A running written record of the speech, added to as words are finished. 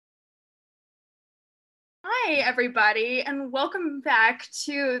Hi, everybody, and welcome back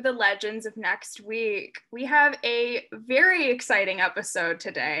to the Legends of Next Week. We have a very exciting episode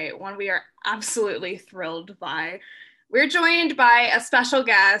today, one we are absolutely thrilled by. We're joined by a special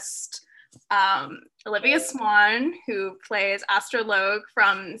guest, Olivia Swann, who plays Astra Logue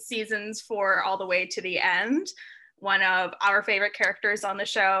from seasons 4 all the way to the end, one of our favorite characters on the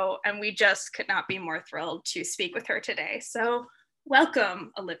show, and we just could not be more thrilled to speak with her today. So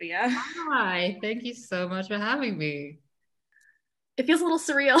welcome, Olivia. Hi, thank you so much for having me. It feels a little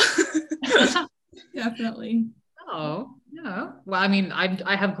surreal. Definitely. Oh, no. Well, I mean,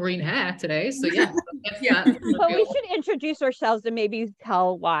 I have green hair today, so yeah. Yeah. But we should introduce ourselves and maybe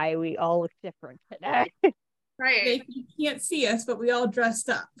tell why we all look different today. Right. You can't see us, but we all dressed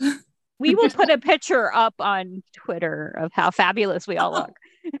up. We will put a picture up on Twitter of how fabulous we all look.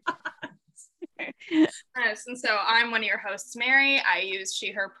 Yes, and so I'm one of your hosts, Mary. I use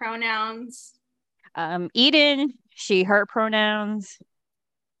she, her pronouns. Eden, she, her pronouns.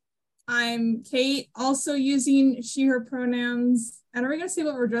 I'm Kate, also using she, her pronouns. And are we going to see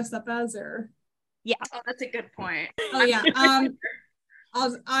what we're dressed up as? Or yeah. Oh, that's a good point. Oh yeah.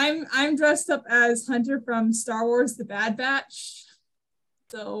 I'm dressed up as Hunter from Star Wars: The Bad Batch.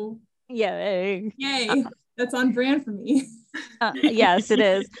 So yay. That's on brand for me. Yes, it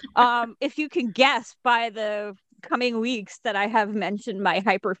is. If you can guess by the coming weeks that I have mentioned my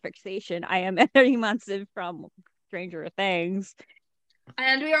hyperfixation, I am Eddie Munson from Stranger Things.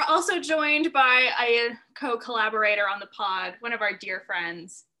 And we are also joined by a co-collaborator on the pod, one of our dear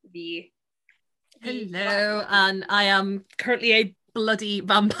friends, V. Hello, and I am currently a bloody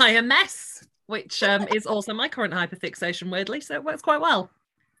vampire mess, which is also my current hyperfixation, weirdly, so it works quite well.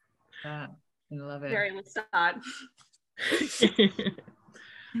 I love it. Very Lestat.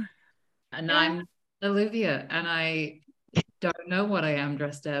 And I'm Olivia, and I don't know what I am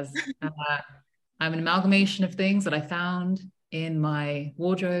dressed as. I'm an amalgamation of things that I found in my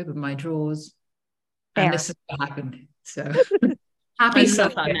wardrobe and my drawers. Fair. And this is what happened. So happy I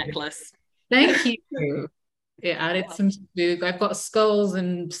love that necklace. Thank you. It added some spook. I've got skulls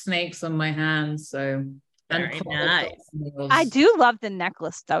and snakes on my hands, so very nice. I do love the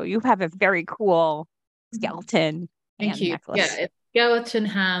necklace, though. You have a very cool skeleton. Thank you. Necklace. Yeah, it's skeleton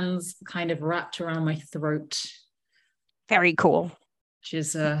hands kind of wrapped around my throat. Very cool. Which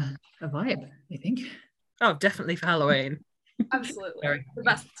is a vibe, I think. Oh, definitely for Halloween. Absolutely. The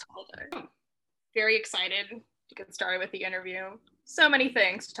best holiday. Very excited to get started with the interview. So many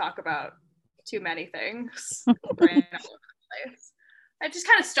things to talk about. Too many things. I just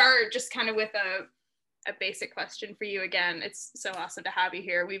kind of start just kind of with a basic question for you again. It's so awesome to have you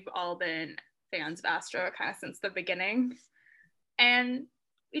here. We've all been fans of Astra kind of since the beginning. And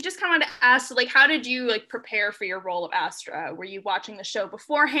we just kind of wanted to ask, like, how did you prepare for your role of Astra? Were you watching the show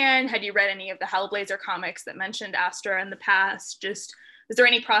beforehand? Had you read any of the Hellblazer comics that mentioned Astra in the past? Just, was there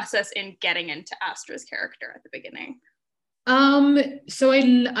any process in getting into Astra's character at the beginning? So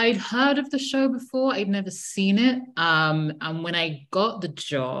I'd heard of the show before. I'd never seen it. And when I got the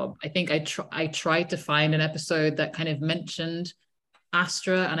job, I think I tried to find an episode that kind of mentioned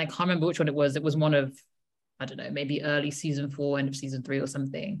Astra, and I can't remember which one it was. It was one of, I don't know, maybe early season 4, end of season 3 or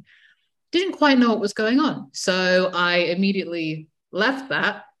something. Didn't quite know what was going on. So I immediately left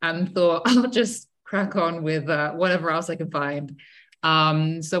that and thought I'll just crack on with whatever else I can find.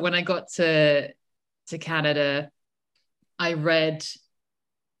 So when I got to Canada, I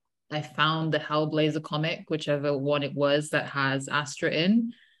found the Hellblazer comic, whichever one it was that has Astra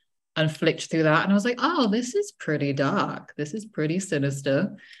in, and flicked through that, and I was like, oh, this is pretty dark. This is pretty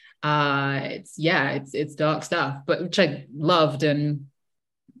sinister. It's dark stuff, but which I loved, and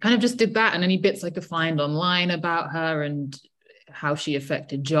kind of just did that. And any bits I could find online about her and how she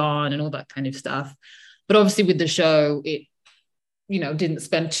affected John and all that kind of stuff. But obviously with the show, it, didn't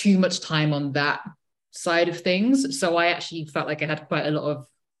spend too much time on that side of things. So I actually felt like I had quite a lot of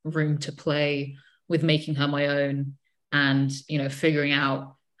room to play with making her my own and, figuring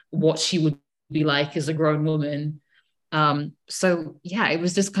out what she would be like as a grown woman. So yeah, it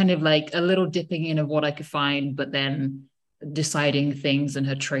was just kind of like a little dipping in of what I could find, but then deciding things and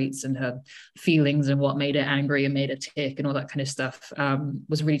her traits and her feelings and what made her angry and made her tick and all that kind of stuff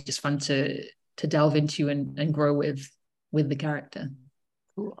was really just fun to delve into and grow with the character.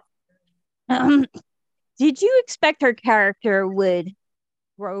 Cool. Did you expect her character would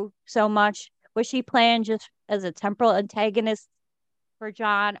grow so much? Was she planned just as a temporal antagonist for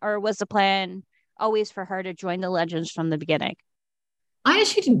John, or was the plan always for her to join the Legends from the beginning? I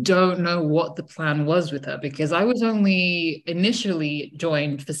actually don't know what the plan was with her, because I was only initially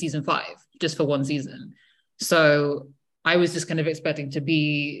joined for season 5, just for one season. So I was just kind of expecting to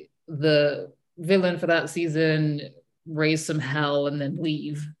be the villain for that season, raise some hell and then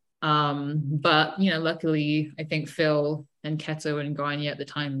leave. But luckily I think Phil and Keto and Grania at the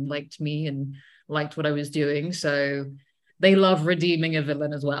time liked me and liked what I was doing, so they love redeeming a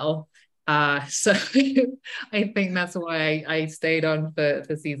villain as well. So I think that's why I stayed on for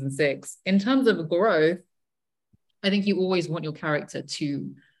season 6. In terms of growth, I think you always want your character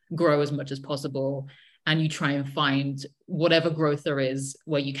to grow as much as possible, and you try and find whatever growth there is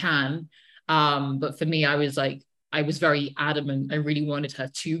where you can. But for me, I was very adamant. I really wanted her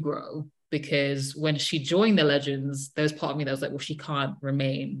to grow, because when she joined the Legends, there was part of me that was like, well, she can't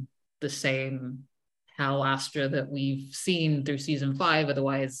remain the same Hal Astra that we've seen through season 5.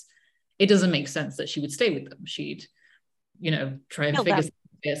 Otherwise, it doesn't make sense that she would stay with them. She'd, try and figure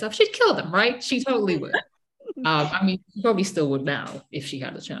something out. She'd kill them, right? She totally would. I mean, she probably still would now if she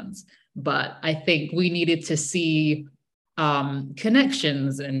had a chance. But I think we needed to see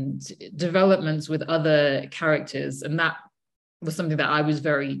connections and developments with other characters. And that was something that I was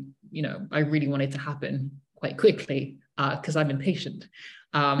very, I really wanted to happen quite quickly, because I'm impatient.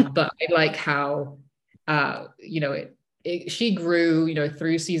 But I like how, she grew,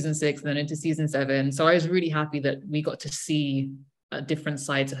 through season 6 and then into season 7. So I was really happy that we got to see a different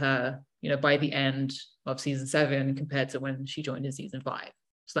side to her, by the end of season 7 compared to when she joined in season 5.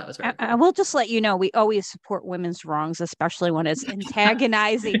 So that was very cool. I will just let you know, we always support women's wrongs, especially when it's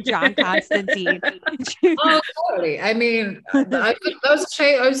antagonizing John Constantine. Oh, totally. I mean, I was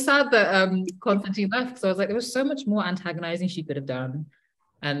sad that Constantine left, because I was like, there was so much more antagonizing she could have done,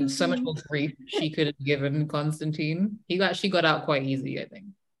 and so much more grief she could have given Constantine. He actually got out quite easy, I think.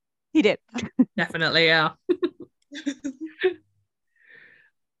 He did. Definitely, yeah.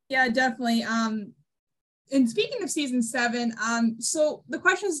 Yeah, definitely. And speaking of season 7, so the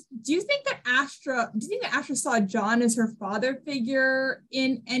question is, do you think that Astra saw John as her father figure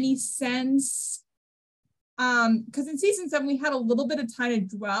in any sense? Because in season 7, we had a little bit of time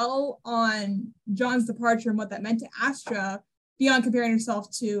to dwell on John's departure and what that meant to Astra, beyond comparing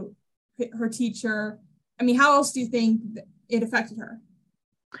herself to her teacher. I mean, how else do you think it affected her?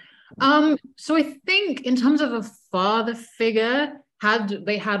 So I think in terms of a father figure, had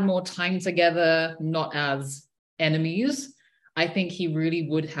they had more time together, not as enemies, I think he really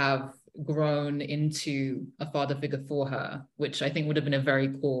would have grown into a father figure for her, which I think would have been a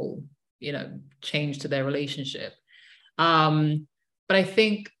very cool, change to their relationship. But I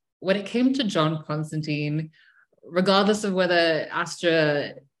think when it came to John Constantine, regardless of whether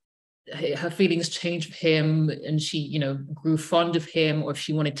Astra, her feelings changed for him and she, grew fond of him, or if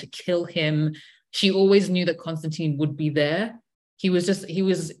she wanted to kill him, she always knew that Constantine would be there. He was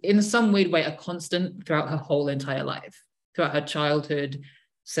in some weird way a constant throughout her whole entire life, throughout her childhood,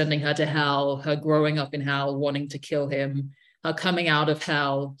 sending her to hell, her growing up in hell, wanting to kill him, her coming out of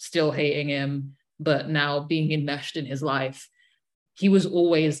hell, still hating him, but now being enmeshed in his life. He was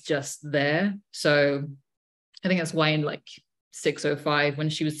always just there. So I think that's why in 605, when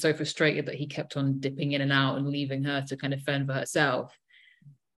she was so frustrated that he kept on dipping in and out and leaving her to kind of fend for herself,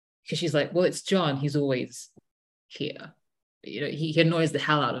 because she's like, well, it's John, he's always here. He annoys the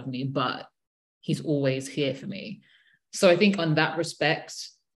hell out of me, but he's always here for me. So I think on that respect,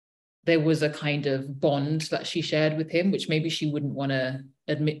 there was a kind of bond that she shared with him, which maybe she wouldn't want to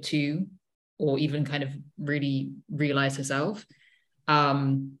admit to, or even kind of really realize herself.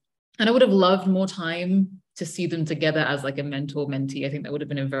 And I would have loved more time to see them together as a mentor-mentee. I think that would have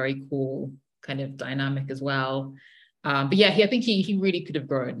been a very cool kind of dynamic as well. But yeah, I think he really could have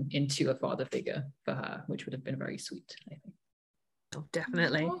grown into a father figure for her, which would have been very sweet, I think. Oh,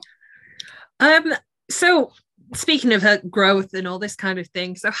 definitely. So speaking of her growth and all this kind of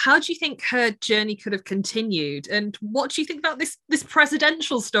thing, so how do you think her journey could have continued, and what do you think about this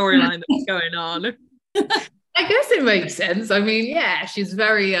presidential storyline that's going on? I guess it makes sense. I mean, yeah, she's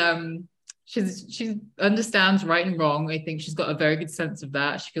very she understands right and wrong. I think she's got a very good sense of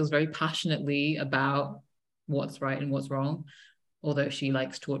that. She feels very passionately about what's right and what's wrong, although she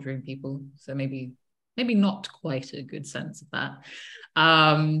likes torturing people, so maybe not quite a good sense of that.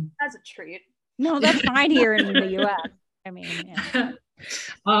 As a treat. No, that's fine here in the US. I mean, yeah.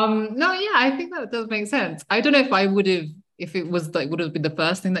 No, yeah, I think that does make sense. I don't know if I would have, if it was would have been the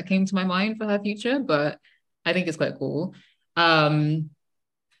first thing that came to my mind for her future, but I think it's quite cool.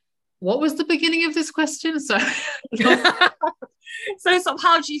 What was the beginning of this question? So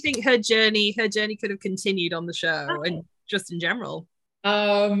how do you think her journey could have continued on the show and just in general?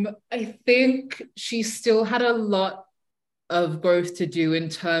 I think she still had a lot of growth to do in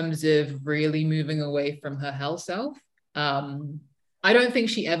terms of really moving away from her hell self. I don't think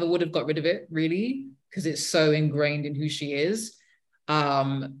she ever would have got rid of it, really, because it's so ingrained in who she is.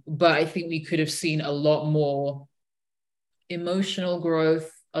 But I think we could have seen a lot more emotional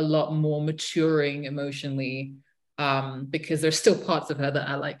growth, a lot more maturing emotionally, because there's still parts of her that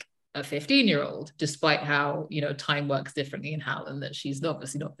are like a 15-year-old, despite how, you know, time works differently in Howland, that she's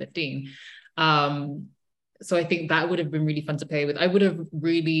obviously not 15. So I think that would have been really fun to play with. I would have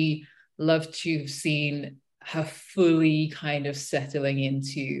really loved to have seen her fully kind of settling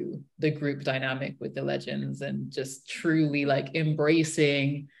into the group dynamic with the legends and just truly like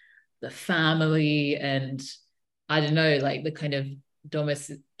embracing the family and, I don't know, like the kind of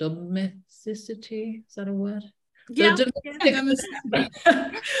domesticity, is that a word? Yeah.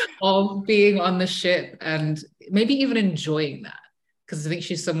 Of being on the ship and maybe even enjoying that, because I think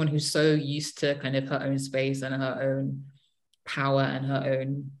she's someone who's so used to kind of her own space and her own power and her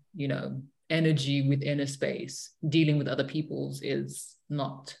own, you know, energy within a space. Dealing with other people's is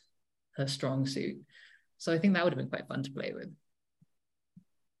not her strong suit. So I think that would have been quite fun to play with.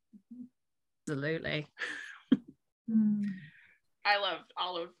 Absolutely. I loved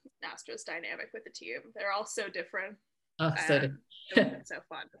all of Astra's dynamic with the team. They're all so different. Oh, so different. It's so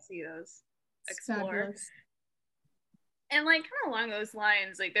fun to see those explore. And like kind of along those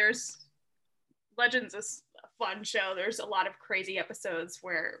lines, like there's Legends is a fun show. There's a lot of crazy episodes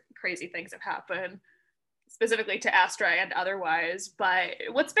where crazy things have happened, specifically to Astra and otherwise. But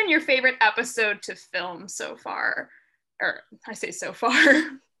what's been your favorite episode to film so far? Or I say so far.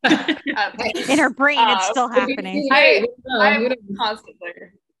 In her brain, it's still happening. I'm constantly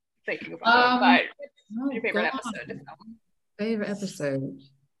thinking about it. But your favorite episode to film? Favorite episode?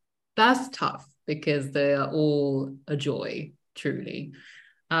 That's tough because they are all a joy, truly.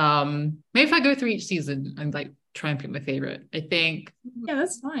 Maybe if I go through each season and like try and pick my favorite. I think. Yeah,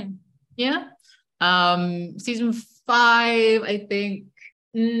 that's fine. Yeah. Season 5, I think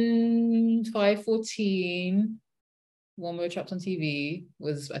 514. One we were trapped on TV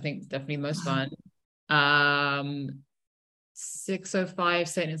was, I think, definitely the most fun. 605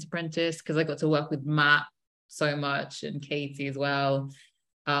 Satan's Apprentice, because I got to work with Matt so much and Katie as well.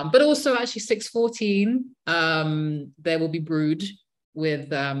 But also actually 614, There Will Be Brood with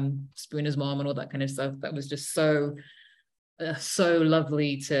Spooner's mom and all that kind of stuff. That was just so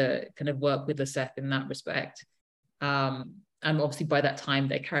lovely to kind of work with the Seth in that respect. And obviously by that time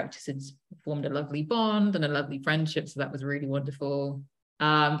their characters had formed a lovely bond and a lovely friendship, so that was really wonderful.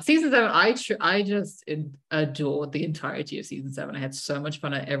 Season 7, I just adored the entirety of season 7. I had so much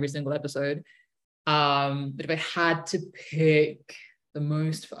fun at every single episode. But if I had to pick the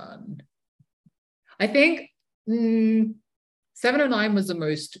most fun, I think 709 was the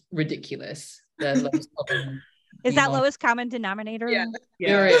most Is that lowest common denominator?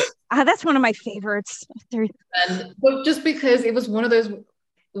 Yeah. That's one of my favorites. But just because it was one of those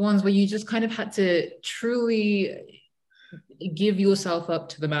ones where you just kind of had to truly give yourself up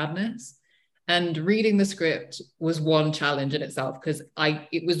to the madness, and reading the script was one challenge in itself, because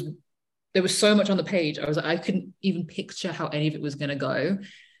there was so much on the page. I couldn't even picture how any of it was going to go,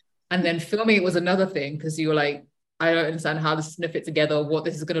 and then filming it was another thing, because you were like, I don't understand how this is going to fit together, or what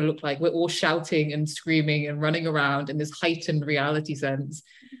this is going to look like. We're all shouting and screaming and running around in this heightened reality sense.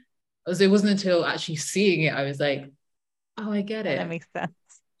 So it wasn't until actually seeing it I was like, oh, I get it. That makes sense.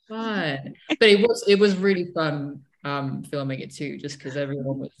 Fun. But it was really fun filming it too, just because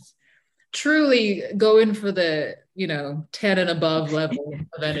everyone was truly going for the 10 and above level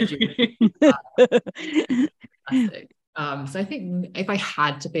of energy. Fantastic. So I think if I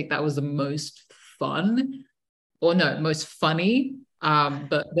had to pick, that was the most fun, or no, most funny.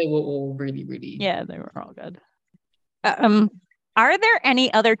 But they were all really, really, yeah, they were all good. Are there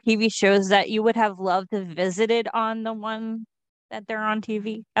any other TV shows that you would have loved to visited on the one that they're on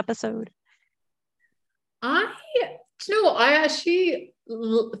TV episode? I actually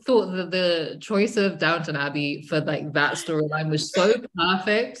thought that the choice of Downton Abbey for like that storyline was so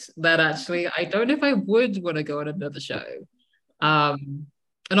perfect that actually I don't know if I would want to go on another show. And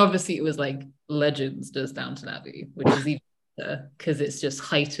obviously it was like Legends does Downton Abbey, which is even better because it's just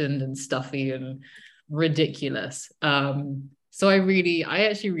heightened and stuffy and ridiculous. So I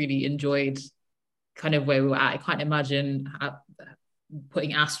actually really enjoyed kind of where we were at. I can't imagine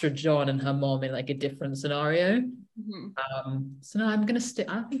putting Astra, John, and her mom in like a different scenario. So no, I'm gonna stick.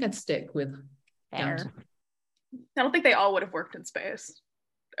 I think I'd stick with Downton. I don't think they all would have worked in space.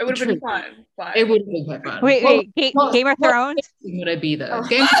 It would have been fun. But... It would have been quite fun. Wait, Game of Thrones? Would I be though?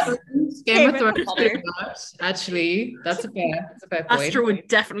 Game of Thrones. Actually, that's a fair point. Astra would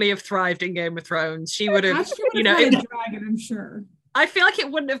definitely have thrived in Game of Thrones. She would have, Astra would have had a dragon, I'm sure. I feel like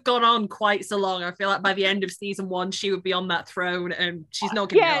it wouldn't have gone on quite so long. I feel like by the end of season 1, she would be on that throne, and she's not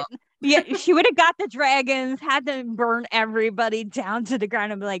giving up. Yeah, she would have got the dragons, had them burn everybody down to the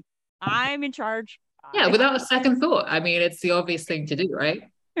ground and be like, I'm in charge. Yeah, without a second thought. I mean, it's the obvious thing to do, right?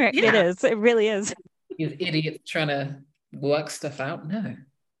 It is. It really is. These idiots trying to work stuff out. No,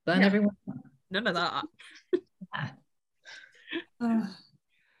 burn everyone. None of that.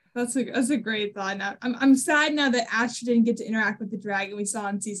 That's a great thought. Now I'm sad now that Asher didn't get to interact with the dragon we saw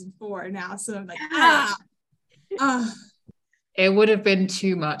in season 4 now. So I'm like, It would have been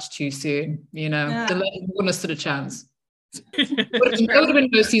too much too soon, you know. The legend wouldn't have stood a chance. It would have been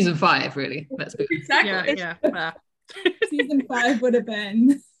no season 5, really. Let's be Exactly. Yeah. Season 5 would have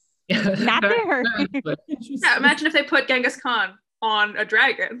been Not there. Yeah, imagine if they put Genghis Khan on a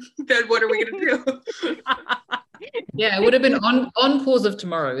dragon. Then what are we gonna do? Yeah, it would have been on Pause of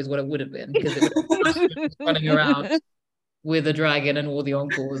Tomorrow is what it would have been, because it would have been running around with a dragon and all the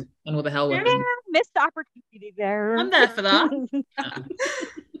encores and all the hell weapons. Missed opportunity there. I'm there for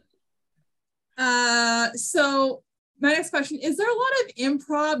that. So my next question, is there a lot of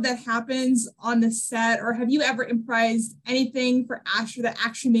improv that happens on the set, or have you ever improvised anything for Asher that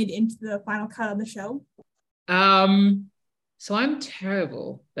actually made it into the final cut of the show? So I'm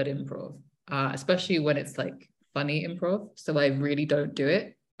terrible at improv, especially when it's like funny improv. So I really don't do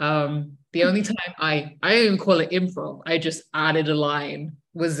it. The only time I don't even call it improv, I just added a line,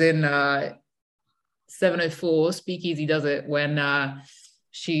 was in 704. Speakeasy does it when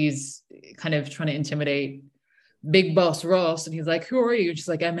she's kind of trying to intimidate Big Boss Ross, and he's like, "Who are you?" She's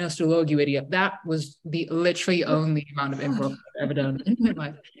like, "I'm astrologue, you idiot." That was the literally only amount of improv I've ever done in my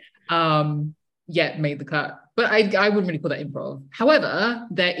life. Yet made the cut. But I wouldn't really call that improv. However,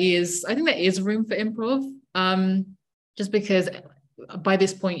 I think there is room for improv. Just because by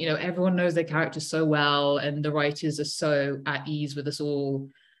this point, you know, everyone knows their characters so well, and the writers are so at ease with us all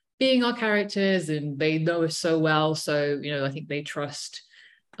being our characters, and they know us so well. So, you know, I think they trust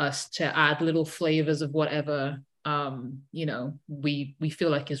us to add little flavors of whatever you know, we feel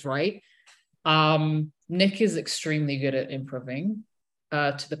like is right. Nick is extremely good at improving,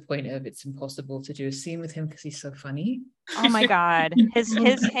 to the point of it's impossible to do a scene with him because he's so funny. Oh my god, his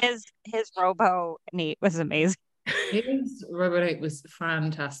Robo Nate was amazing. His Robot was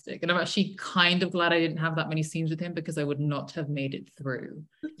fantastic, and I'm actually kind of glad I didn't have that many scenes with him, because I would not have made it through.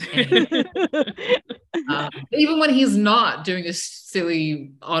 Even when he's not doing a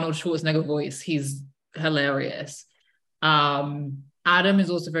silly Arnold Schwarzenegger voice, he's hilarious. Adam is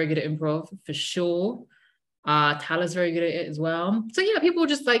also very good at improv for sure. Tala's very good at it as well. So yeah, people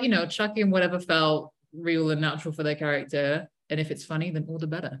just like, you know, chuck in whatever felt real and natural for their character, and if it's funny, then all the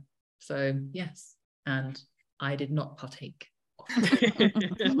better. So yes, and I did not partake.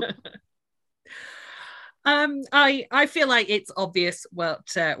 I feel like it's obvious what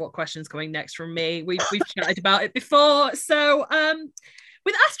question's coming next from me. We've chatted about it before. So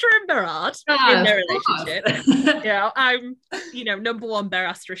with Astra and Berard in their relationship, yeah, I'm, you know, number one Bear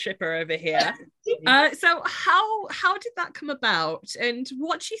Astra shipper over here. So how did that come about, and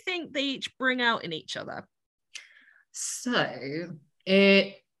what do you think they each bring out in each other? So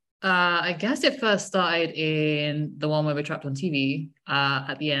it I guess it first started in the one where we're trapped on TV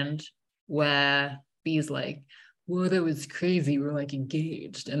at the end, where B's like, "Whoa, that was crazy, we're like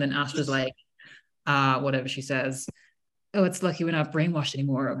engaged," and then Astra's like, whatever she says, "Oh, it's lucky we're not brainwashed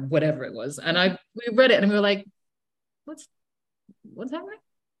anymore," or whatever it was. And we read it and we were like, what's happening?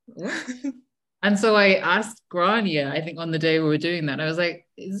 What? And so I asked Grania, I think on the day we were doing that, I was like,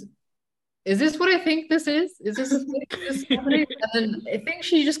 is this what I think this is? Is this what is happening? And then I think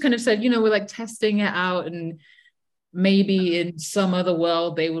she just kind of said, you know, we're like testing it out, and maybe in some other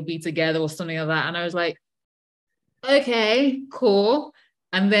world they would be together or something like that. And I was like, okay, cool.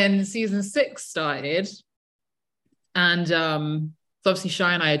 And then season 6 started, and so obviously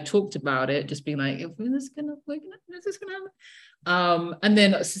Shy and I had talked about it, just being like, is this gonna happen? And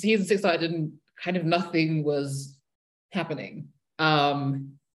then season 6 started, and kind of nothing was happening.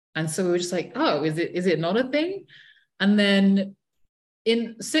 And so we were just like, oh, is it not a thing? And then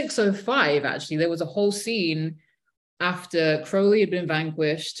in 605, actually, there was a whole scene after Crowley had been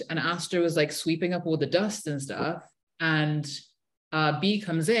vanquished, and Astra was like sweeping up all the dust and stuff, and B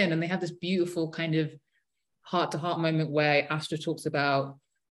comes in, and they have this beautiful kind of heart-to-heart moment where Astra talks about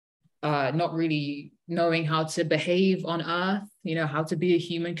not really knowing how to behave on Earth, you know, how to be a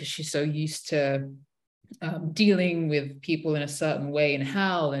human, because she's so used to dealing with people in a certain way in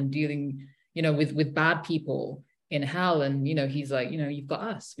hell, and dealing, you know, with bad people in hell. And, you know, he's like, you know, you've got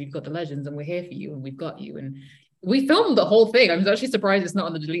us, we've got the legends, and we're here for you, and we've got you. And we filmed the whole thing. I'm actually surprised it's not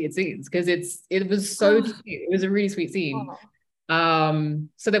on the deleted scenes, because it was so cute. It was a really sweet scene.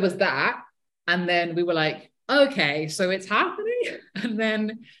 So there was that, and then we were like, okay, so it's happening. And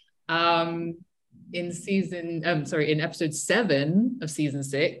then In episode 7 of season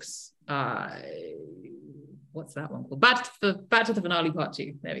 6, what's that one called? Back to the finale part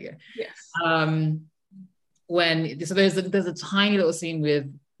 2. There we go. Yes. There's a tiny little scene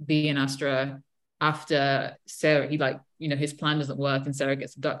with Bea and Astra after Sarah, his plan doesn't work and Sarah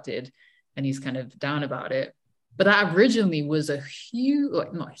gets abducted and he's kind of down about it. But that originally was it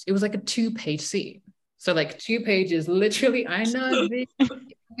was like a 2-page scene. So like 2 pages, literally, I know, V,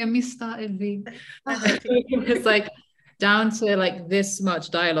 get me started, V. It was like down to like this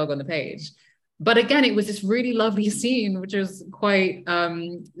much dialogue on the page. But again, it was this really lovely scene, which was quite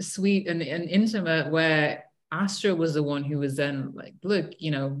sweet and intimate, where Astra was the one who was then like, look,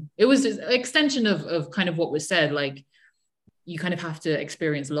 it was an extension of kind of what was said, like, you kind of have to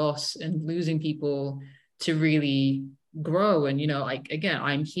experience loss and losing people to really grow. And,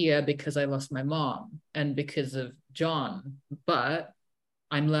 I'm here because I lost my mom and because of John, but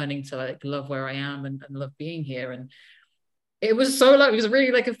I'm learning to like love where I am and love being here. And it was so lovely. It was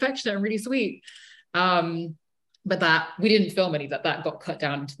really like affectionate and really sweet. But that we didn't film any that got cut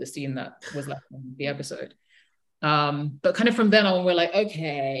down into the scene that was left in the episode. But kind of from then on, we're like,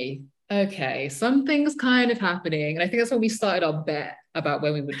 okay, something's kind of happening. And I think that's when we started our bet about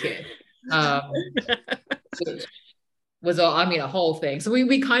when we would kiss. Which was a whole thing. So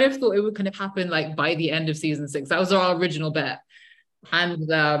we kind of thought it would kind of happen like by the end of season 6. That was our original bet. And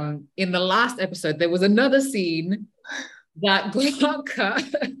in the last episode, there was another scene that got cut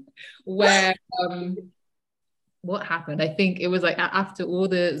where what happened? I think it was like after all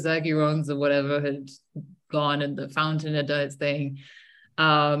the Zagurons or whatever had gone and the fountain had done its thing.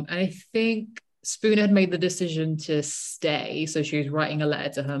 And I think Spooner had made the decision to stay. So she was writing a letter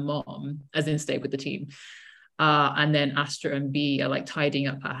to her mom, as in stay with the team. And then Astra and Bea are like tidying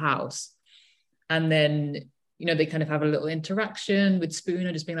up her house. And then, they kind of have a little interaction with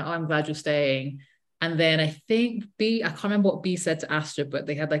Spooner just being like, oh, I'm glad you're staying. And then I think I can't remember what Bea said to Astra, but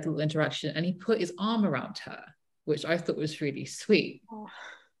they had like a little interaction and he put his arm around her, which I thought was really sweet. Oh.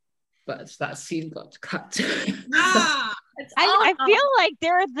 But that scene got cut. I feel like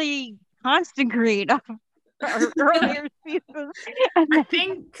they're the constant green of earlier seasons. I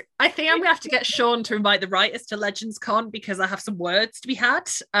think I'm gonna have to get Sean to invite the writers to Legends Con because I have some words to be had.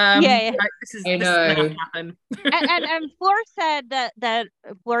 This is gonna happen. and Flor said that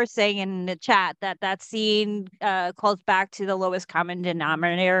Flor saying in the chat that scene calls back to the lowest common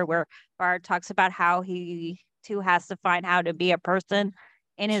denominator, where Bard talks about how he too has to find how to be a person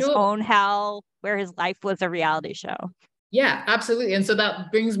in his own hell, where his life was a reality show. Yeah, absolutely. And so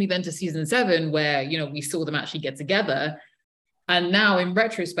that brings me then to season 7, where, we saw them actually get together. And now in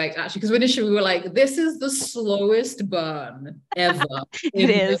retrospect, actually, because initially we were like, this is the slowest burn ever. It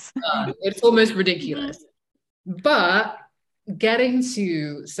is. It's almost ridiculous. But getting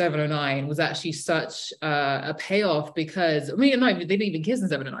to 709 was actually such a payoff because, they didn't even kiss in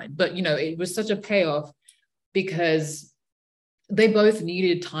 709, but, it was such a payoff because they both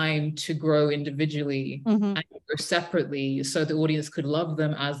needed time to grow individually and grow separately so the audience could love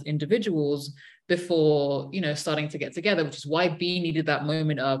them as individuals before, starting to get together, which is why Bea needed that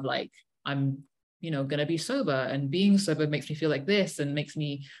moment of like, I'm, gonna be sober, and being sober makes me feel like this and makes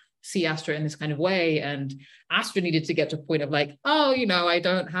me see Astra in this kind of way. And Astra needed to get to a point of like, oh, I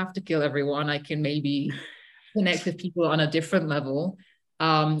don't have to kill everyone. I can maybe connect with people on a different level.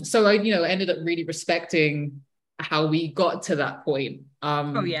 So I, ended up really respecting how we got to that point.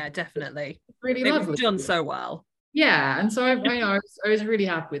 Oh yeah, definitely. Really it lovely. was done so well. Yeah, and so I was really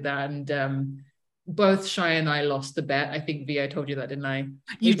happy with that. And both Shy and I lost the bet. I think V, I told you that, didn't I?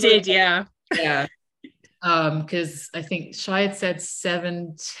 You did, yeah. Yeah. Because I think Shy had said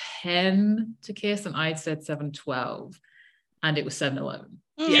 7:10 to kiss, and I'd said 7:12, and it was 7:11.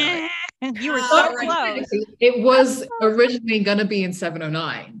 Yeah, you were so close. It was originally gonna be in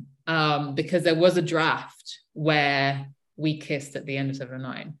 7:09. Because there was a draft where we kissed at the end of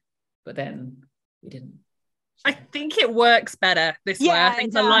 709, but then we didn't. I think it works better this way. I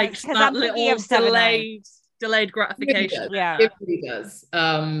think I liked that little delayed gratification. It really does.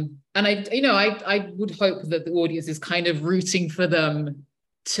 And I would hope that the audience is kind of rooting for them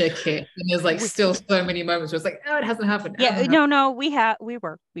to kiss, and there's like still so many moments where it's like, oh, it hasn't happened. No, we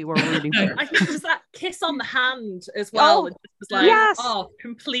were rooting for it. I think it was that kiss on the hand as well. It was like,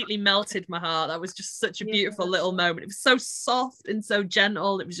 completely melted my heart. That was just such a beautiful little moment. It was so soft and so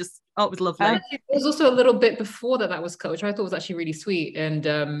gentle. It was just, it was lovely. It was also a little bit before that was cut, which I thought was actually really sweet. And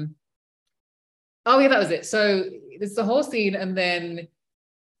that was it. So it's the whole scene, and then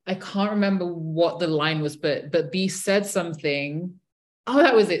I can't remember what the line was, but Bea said something. Oh,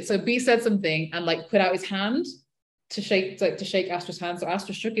 that was it. So Bea said something and like put out his hand to shake Astra's hand. So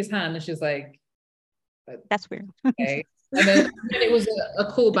Astra shook his hand and she's like, that's weird. Okay. And then it was a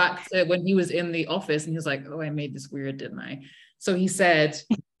callback to when he was in the office and he was like, oh, I made this weird, didn't I? So he said,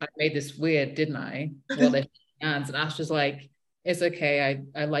 I made this weird, didn't I? Well, they're shaking hands, and Astra's like, it's okay,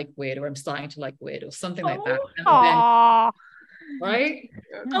 I like weird, or I'm starting to like weird, or something like that. And then, right?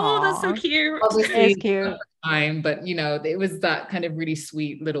 Oh, that's so cute. Obviously, it's cute. Time, but you know, it was that kind of really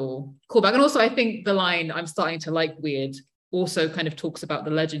sweet little callback. And also, I think the line "I'm starting to like weird" also kind of talks about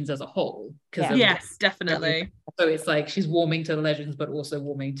the legends as a whole. Because yes, definitely. So it's like she's warming to the legends, but also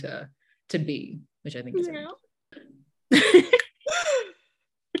warming to B, which I think is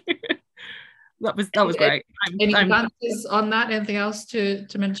that was great. Any advances on that? Anything else to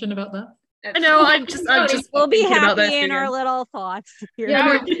mention about that? I know. I'm just. We'll be happy in our little thoughts here.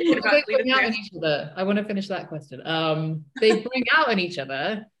 Yeah, they bring out in each other. I want to finish that question. They bring out in each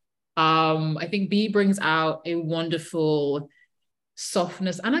other. I think B brings out a wonderful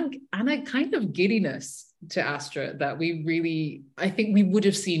softness and a kind of giddiness to Astra that I think we would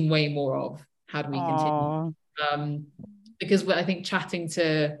have seen way more of had we continued. Because I think chatting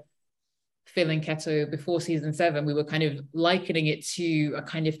to Phil and Keto before season 7, we were kind of likening it to a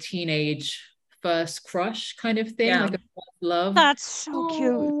kind of teenage first crush kind of thing, like a love. That's so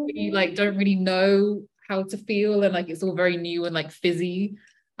cute. You like don't really know how to feel, and like it's all very new and like fizzy,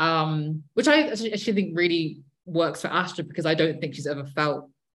 which I actually think really works for Astra, because I don't think she's ever felt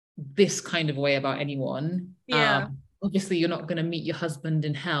this kind of way about anyone. Obviously you're not going to meet your husband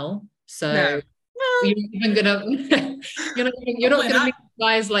in hell, so you're not gonna meet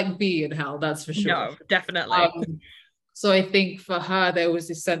guys like B in hell, that's for sure. No, definitely. So I think for her there was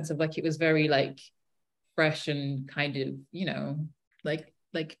this sense of like it was very like fresh and kind of, you know, like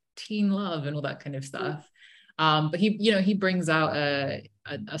teen love and all that kind of stuff. But he brings out a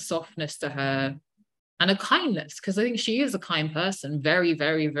softness to her and a kindness, because I think she is a kind person, very,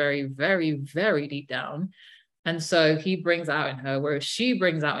 very, very, very, very deep down. And so he brings out in her, whereas she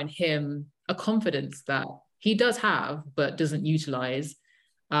brings out in him a confidence that he does have but doesn't utilize.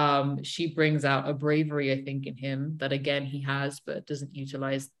 She brings out a bravery, I think, in him that again he has but doesn't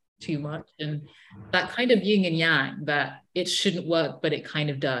utilize too much, and that kind of yin and yang, that it shouldn't work but it kind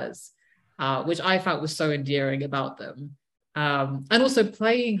of does, which I felt was so endearing about them. And also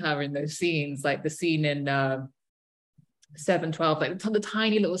playing her in those scenes, like the scene in 7/12, like the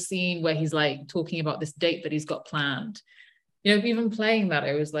tiny little scene where he's like talking about this date that he's got planned, you know, even playing that,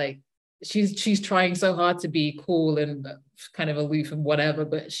 it was like she's trying so hard to be cool and kind of aloof and whatever,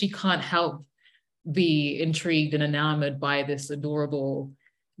 but she can't help be intrigued and enamored by this adorable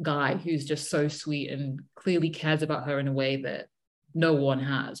guy who's just so sweet and clearly cares about her in a way that no one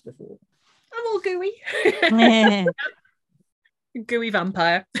has before. I'm all gooey. Gooey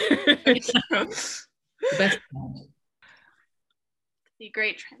vampire. The best kind. The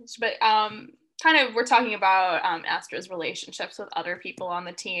great trends, but kind of we're talking about Astra's relationships with other people on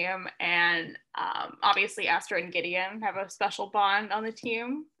the team, and obviously Astra and Gideon have a special bond on the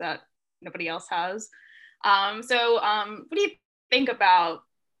team that nobody else has. So what do you think about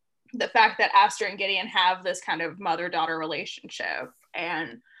the fact that Astra and Gideon have this kind of mother-daughter relationship,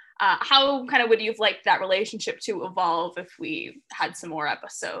 and how kind of would you have liked that relationship to evolve if we had some more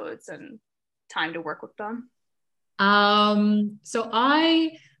episodes and time to work with them? So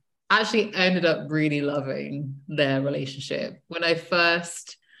I actually ended up really loving their relationship. When I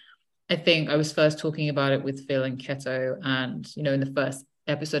think I was first talking about it with Phil and Keto, and you know, in the first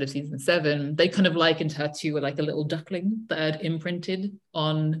episode of season 7, they kind of likened her to like a little duckling that had imprinted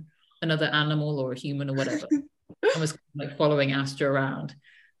on another animal or a human or whatever, and was like following Astra around.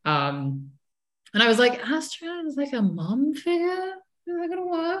 And I was like, Astra is like a mom figure? Is that gonna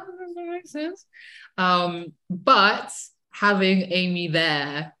work? Does that make sense? But having Amy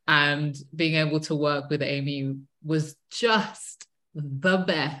there and being able to work with Amy was just the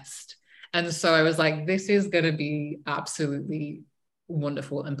best. And so I was like, this is going to be absolutely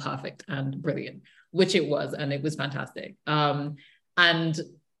wonderful and perfect and brilliant, which it was, and it was fantastic. And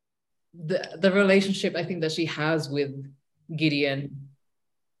the relationship I think that she has with Gideon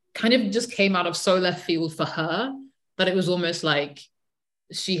kind of just came out of so left field for her that it was almost like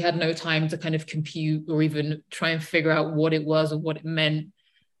she had no time to kind of compute or even try and figure out what it was or what it meant.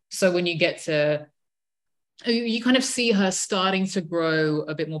 So when you get to, you kind of see her starting to grow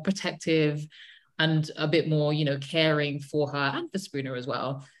a bit more protective and a bit more, you know, caring for her and for Spooner as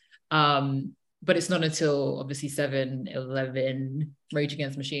well. But it's not until obviously 7, 11, Rage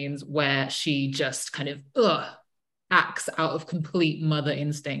Against Machines, where she just kind of acts out of complete mother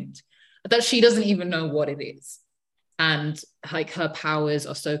instinct that she doesn't even know what it is. And like her powers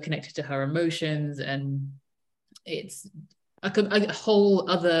are so connected to her emotions, and it's a whole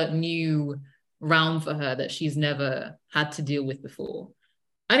other new realm for her that she's never had to deal with before.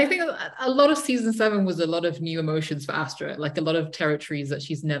 And I think a lot of season 7 was a lot of new emotions for Astra, like a lot of territories that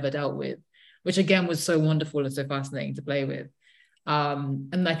she's never dealt with, which again was so wonderful and so fascinating to play with.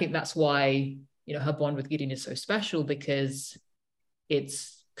 And I think that's why, you know, her bond with Gideon is so special, because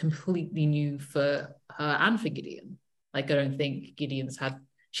it's completely new for her and for Gideon. Like, I don't think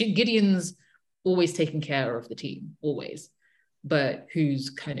Gideon's always taken care of the team, always, but who's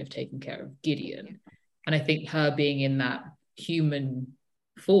kind of taken care of Gideon? And I think her being in that human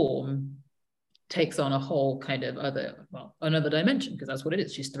form takes on a whole kind of another dimension, because that's what it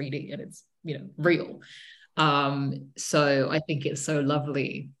is. She's 3D and it's, you know, real. So I think it's so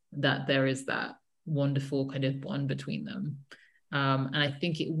lovely that there is that wonderful kind of bond between them. And I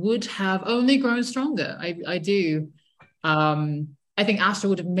think it would have only grown stronger. I do. I think Astra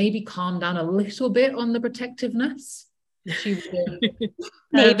would have maybe calmed down a little bit on the protectiveness. She would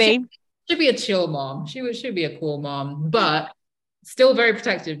Maybe. should be a chill mom. Should be a cool mom, but still very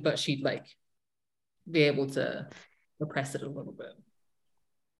protective, but she'd like be able to repress it a little bit.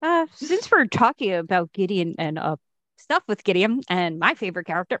 Since we're talking about Gideon and stuff with Gideon and my favorite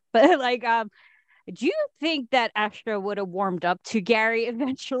character, but like, do you think that Astra would have warmed up to Gary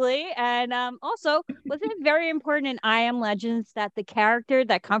eventually? And also, was it very important in I Am Legends that the character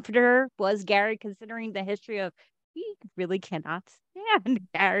that comforted her was Gary, considering the history of he really cannot stand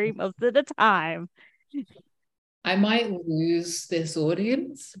Gary most of the time? I might lose this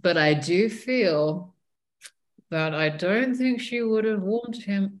audience, but I do feel that I don't think she would have warmed to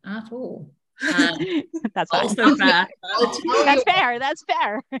him at all. That's also fair. That's fair. That's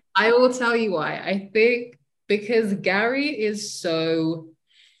fair. I will tell you why. I think because Gary is so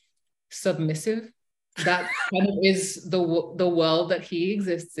submissive. That kind of is the world that he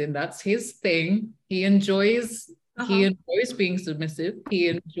exists in. That's his thing. He enjoys being submissive. He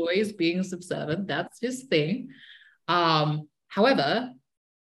enjoys being subservient. That's his thing. However,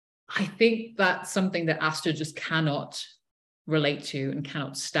 I think that's something that Astra just cannot relate to and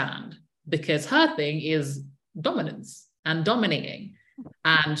cannot stand, because her thing is dominance and dominating.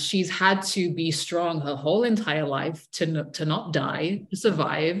 And she's had to be strong her whole entire life to not die, to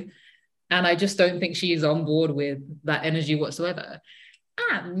survive. And I just don't think she's on board with that energy whatsoever.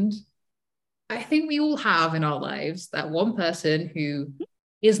 And I think we all have in our lives that one person who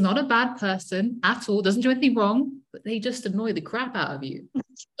is not a bad person at all, doesn't do anything wrong, but they just annoy the crap out of you.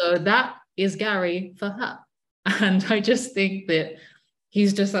 So that is Gary for her. And I just think that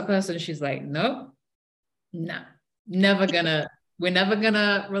he's just that person. She's like, no, we're never gonna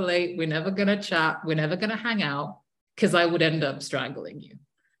relate. We're never gonna chat. We're never gonna hang out, because I would end up strangling you.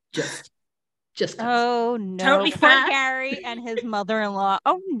 Just oh no, totally poor fair. Gary and his mother-in-law.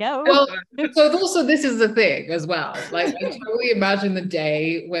 Oh no. Well, so also this is the thing as well. Like, I totally imagine the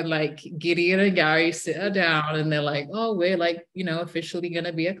day when like Gideon and Gary sit down and they're like, oh, we're like, you know, officially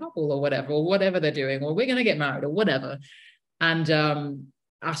gonna be a couple or whatever they're doing, or we're gonna get married or whatever. And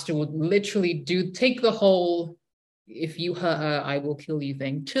Astra would literally take the whole "if you hurt her, I will kill you"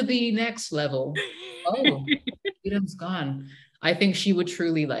 thing to the next level. Oh, Gideon's gone. I think she would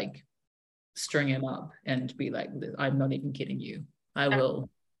truly like string him up and be like, I'm not even kidding you. I will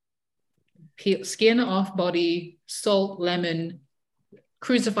peel skin off body, salt, lemon,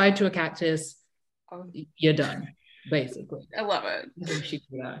 crucified to a cactus. You're done, basically. I love it. I think she'd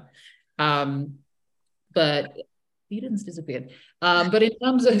do that. But Eden's disappeared. But in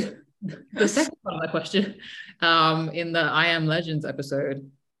terms of the second part of my question, in the I Am Legends episode,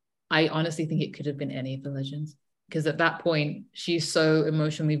 I honestly think it could have been any of the legends. Because at that point, she's so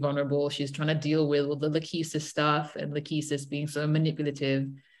emotionally vulnerable. She's trying to deal with all the Lachesis stuff, and Lachesis being so manipulative,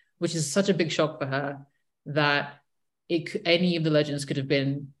 which is such a big shock for her, that any of the legends could have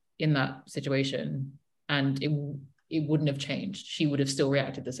been in that situation, and it wouldn't have changed. She would have still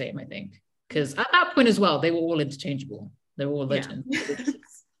reacted the same, I think. Because at that point as well, they were all interchangeable. They were all legends. Yeah.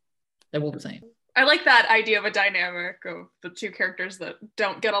 They're all the same. I like that idea of a dynamic of the two characters that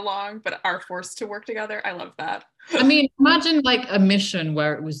don't get along but are forced to work together. I love that. I mean, imagine like a mission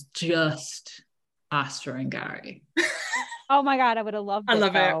where it was just Astra and Gary. Oh my God, I would have loved it. I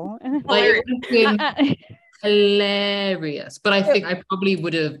love it. Like, it would have been hilarious. But I think I probably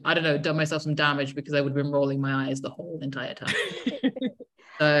would have, I don't know, done myself some damage, because I would have been rolling my eyes the whole entire time.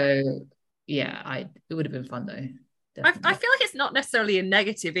 So yeah, it would have been fun though. I feel like it's not necessarily a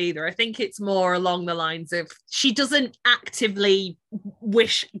negative either. I think it's more along the lines of she doesn't actively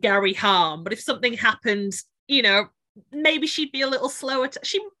wish Gary harm, but if something happened, you know, maybe she'd be a little slower.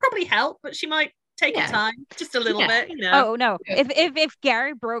 She'd probably help, but she might Take your time, just a little bit, you know. Oh no! If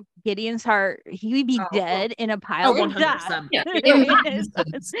Gary broke Gideon's heart, he would be dead in a pile of dust.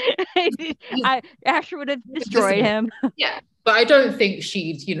 100%. Asher would have destroyed him. Yeah, but I don't think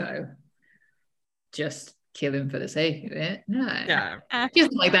she'd, just kill him for the sake of it. No. She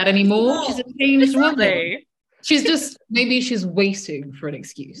isn't like that anymore. She's a changed woman. She's just, maybe she's waiting for an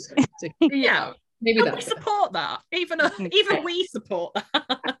excuse. Yeah. Maybe we support that. Even we support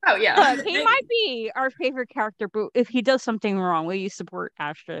that. Oh yeah. He might be our favorite character, but if he does something wrong, will you support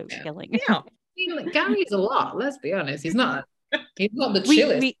Astra killing him? Yeah. Gary's a lot, let's be honest. He's not the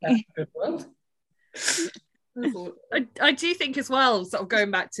chillest character in the world. I do think as well, sort of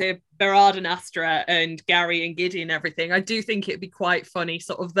going back to Berard and Astra and Gary and Gideon and everything, I do think it'd be quite funny,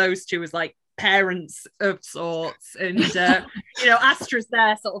 sort of those two as like parents of sorts, and Astra's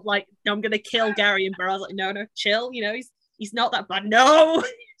there sort of like, I'm gonna kill Gary, and Berard's like, no, chill, he's not that bad. No.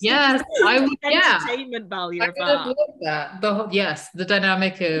 Yes, I would. Entertainment value of that. The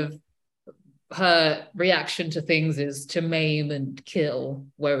dynamic of her reaction to things is to maim and kill,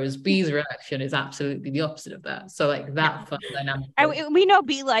 whereas B's reaction is absolutely the opposite of that. So like that fun dynamic. We know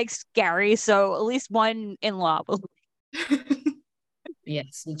B likes Gary, so at least one in-law will.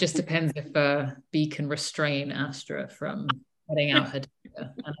 Yes, it just depends if B can restrain Astra from cutting out her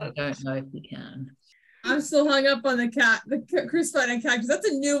data, and I don't know if he can. I'm still hung up on the crucified cat, because that's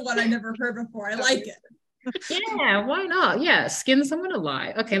a new one I never heard before. I like it. Yeah, why not? Yeah, skin someone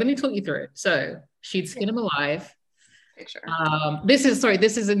alive. Okay, let me talk you through it. So she'd skin him alive. Sure. This is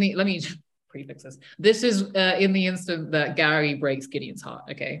in the, let me prefix this. This is in the instant that Gary breaks Gideon's heart.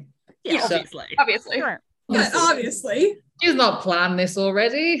 Okay. Yeah, so, obviously. Sure. Yeah, obviously. She's not planned this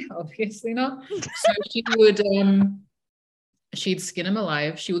already. Obviously not. So she would she'd skin him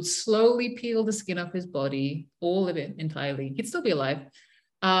alive. She would slowly peel the skin off his body, all of it entirely. He'd still be alive.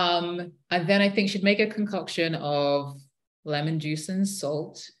 And then I think she'd make a concoction of lemon juice and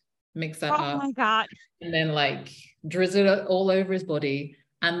salt, mix that up. Oh my God. And then like drizzle it all over his body.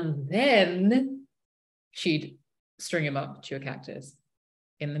 And then she'd string him up to a cactus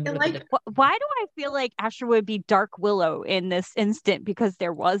in the middle of the day. Why do I feel like Asher would be Dark Willow in this instant? Because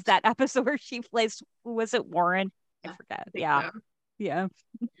there was that episode where she plays, was it Warren? I forget. Yeah.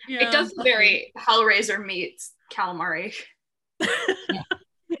 It does very Hellraiser meets calamari.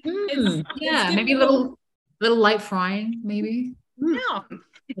 Maybe a little light frying, maybe. Yeah.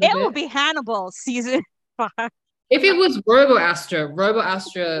 It will be Hannibal season 5. If it was Robo Astra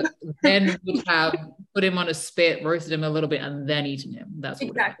then would have put him on a spit, roasted him a little bit, and then eaten him. That's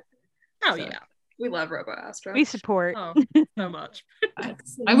what exactly. Yeah. We love Robo Astra. We support. Oh, so much.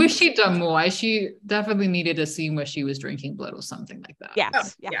 I wish she'd done more. She definitely needed a scene where she was drinking blood or something like that.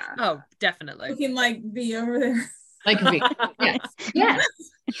 Yes. Oh, definitely. Looking like V over there. Like V. Yes.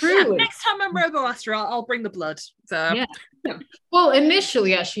 Truly. Next time I'm Robo Astra, I'll bring the blood. So yeah. Well,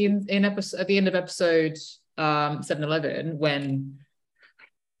 initially, actually, in episode at the end of episode 7-11, when,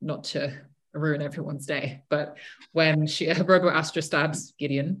 not to ruin everyone's day, but when Robo Astra stabs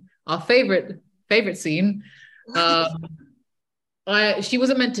Gideon, our favorite scene, she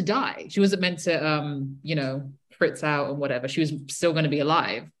wasn't meant to die. She wasn't meant to fritz out and whatever. She was still going to be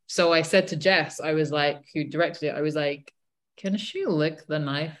alive. So I said to Jess, I was like, who directed it, I was like, can she lick the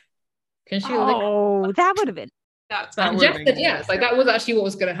knife? Can she lick? Oh, that would have been. And Jess said yes. Like that was actually what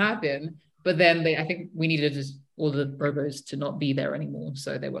was going to happen. But then I think we needed just all the robos to not be there anymore.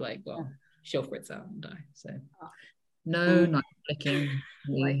 So they were like, well, she'll fritz out and die. So no knife licking.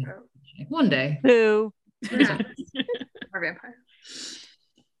 One day. Who? Our vampire.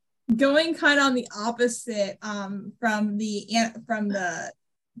 Going kind of on the opposite from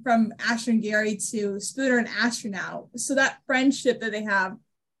Asher and Gary to Spooner and Asher now. So that friendship that they have,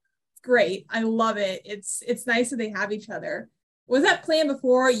 great. I love it. It's nice that they have each other. Was that planned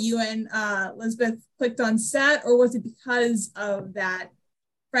before you and Elizabeth clicked on set, or was it because of that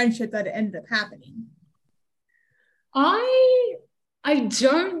friendship that it ended up happening? I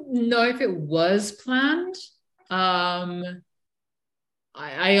don't know if it was planned. I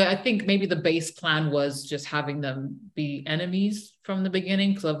think maybe the base plan was just having them be enemies from the beginning,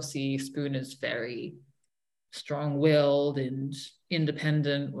 because obviously Spooner's very strong-willed and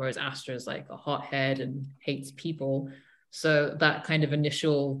independent, whereas Astra's like a hothead and hates people. So that kind of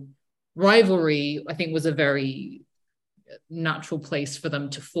initial rivalry, I think, was a very natural place for them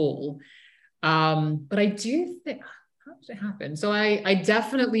to fall. But I do think, how did it happen? So I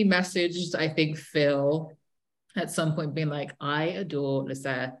definitely messaged, I think, Phil at some point, being like, I adore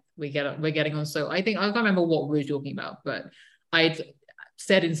Lisette. We're getting on. So I can't remember what we were talking about, but I'd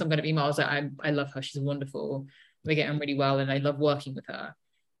said in some kind of email, I was like, I love her. She's wonderful. We're getting really well, and I love working with her.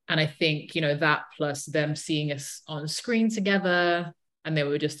 And I think, that plus them seeing us on screen together, and they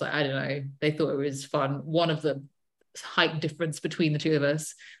were just like, I don't know, they thought it was fun. One of the height difference between the two of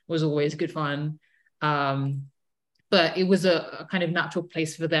us was always good fun. But it was a kind of natural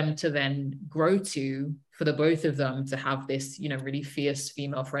place for them to then grow to, for the both of them to have this, really fierce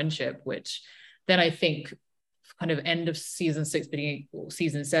female friendship, which then I think kind of end of season 6, beginning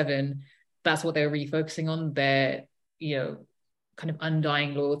season 7, that's what they were really focusing on, their, kind of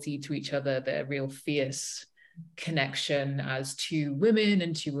undying loyalty to each other, their real fierce connection as two women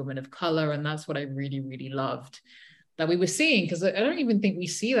and two women of color. And that's what I really, really loved that we were seeing, because I don't even think we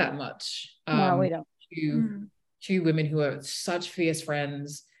see that much. No, we don't. Two women who are such fierce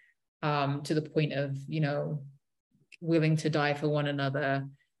friends, to the point of, willing to die for one another.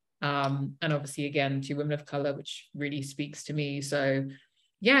 And obviously, again, two women of color, which really speaks to me. So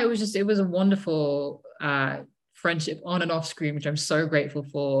yeah, it was a wonderful friendship on and off screen, which I'm so grateful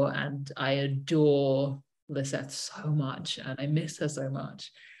for. And I adore Lisette so much, and I miss her so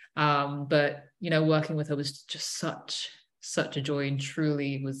much. But, working with her was just such a joy, and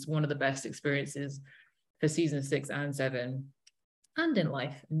truly was one of the best experiences for season 6 and 7, and in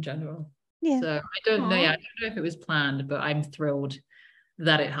life in general. Yeah. So I don't know if it was planned, but I'm thrilled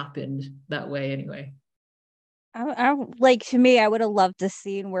that it happened that way anyway. I like, to me, I would have loved a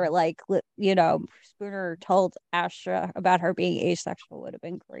scene where, like, Spooner told Astra about her being asexual. Would have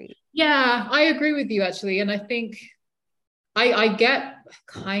been great. Yeah, I agree with you actually, and I think I get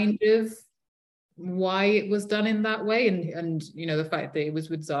kind of why it was done in that way, and the fact that it was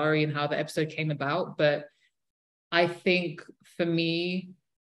with Zari and how the episode came about. But I think for me,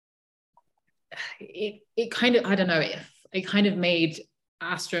 it kind of, I don't know, it kind of made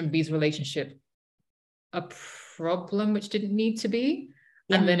Astra and B's relationship a problem, which didn't need to be.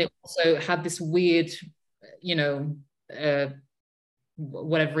 Yeah. And then it also had this weird,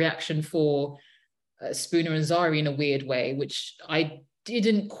 whatever reaction for Spooner and Zari in a weird way, which it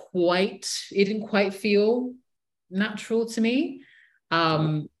didn't quite feel natural to me.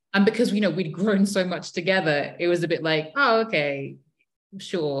 And because, we'd grown so much together, it was a bit like, oh, okay,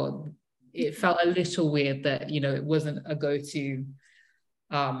 sure. It felt a little weird that, it wasn't a go-to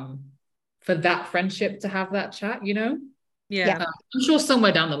for that friendship to have that chat, Yeah. I'm sure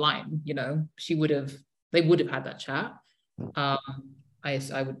somewhere down the line, they would have had that chat. I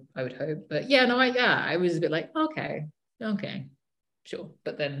would hope, but yeah, no, I was a bit like, okay, sure.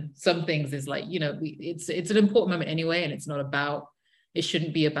 But then some things is like, it's an important moment anyway, and it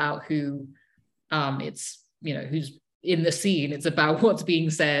shouldn't be about who, it's, who's in the scene. It's about what's being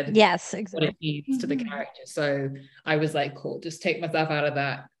said. Yes, exactly. What it means to the character. So I was like, cool, just take myself out of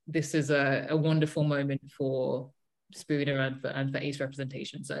that. This is a wonderful moment for Spooner and for Ace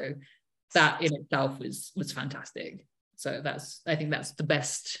representation. So that in itself was fantastic. So I think that's the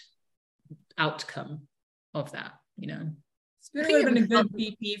best outcome of that, Spooner would have been a good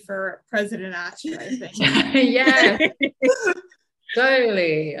VP for President Astra, I think. Yeah.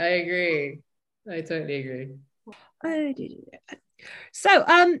 Totally. I agree. I totally agree. So,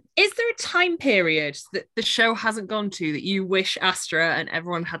 is there a time period that the show hasn't gone to that you wish Astra and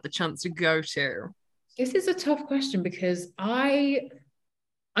everyone had the chance to go to? This is a tough question, because I'm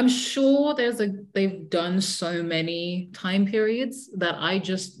sure they've done so many time periods that I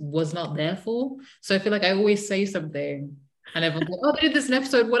just was not there for. So I feel like I always say something and everyone's like, oh, they did this in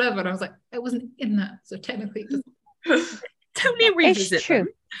episode, whatever. And I was like, I wasn't in that. So technically it doesn't. Totally revisit. It's true.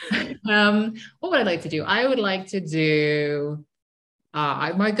 What would I like to do? I would like to do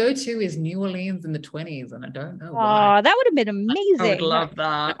my go-to is New Orleans in the 20s, and I don't know why. Oh, that would have been amazing. I would love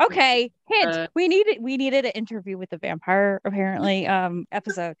that. Okay, hint. We needed an interview with the vampire, apparently,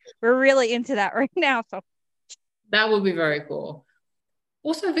 episode. We're really into that right now. So that would be very cool.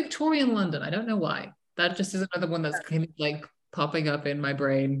 Also Victorian London. I don't know why. That just is another one that's kind of like popping up in my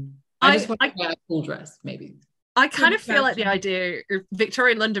brain. I just want to wear a cool dress, maybe. I kind of feel like the idea of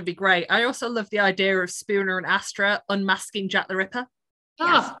Victorian London would be great. I also love the idea of Spooner and Astra unmasking Jack the Ripper.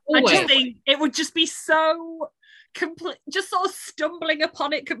 Yes. I just think it would just be so complete, just sort of stumbling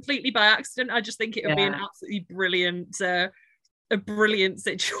upon it completely by accident. I just think it would be an absolutely brilliant, a brilliant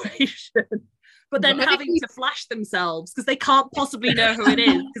situation. But then having to flash themselves because they can't possibly know who it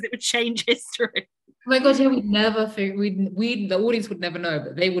is, because it would change history. Oh my god, yeah, we'd never figure, the audience would never know,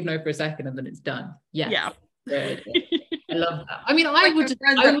 but they would know for a second and then it's done. Yes. Yeah. Good. I love that. I mean, I would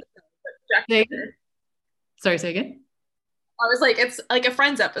say, sorry, say again. I was like, it's like a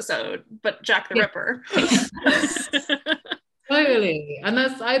Friends episode, but Jack the Ripper. Totally. And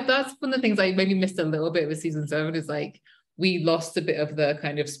that's one of the things I maybe missed a little bit with season 7 is like we lost a bit of the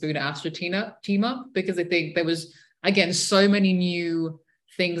kind of Spooner Astra team up, because I think there was, again, so many new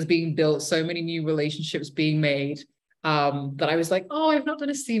things being built, so many new relationships being made, that I was like, oh, I've not done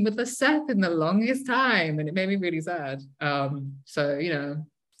a scene with Seth in the longest time, and it made me really sad. So you know,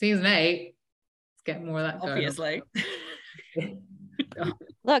 season 8, let's get more of that going. Obviously.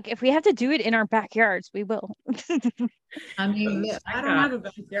 Look, if we have to do it in our backyards, we will. I mean, I don't have a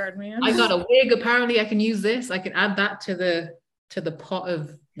backyard, man. I got a wig. Apparently, I can use this. I can add that to the pot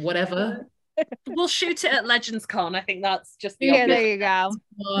of whatever. We'll shoot it at Legends Con. I think that's just the Yeah, obvious. there you go.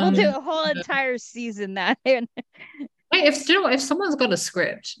 We'll do a whole entire season that. Wait, if someone's got a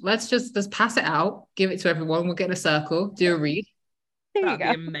script, let's pass it out, give it to everyone. We'll get in a circle, do a read. There you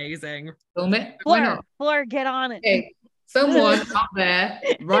That'd go. be amazing. Film it. Why not? Fleur, get on it. Okay. Someone out there,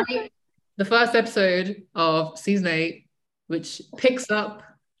 write the first episode of season 8, which picks up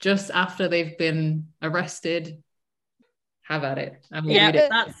just after they've been arrested. Have at it. And we'll read it.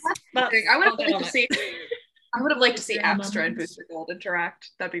 That's I would have liked to see Astra and Booster Gold interact.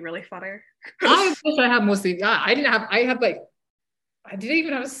 That'd be really funny. I wish I had more scenes. I didn't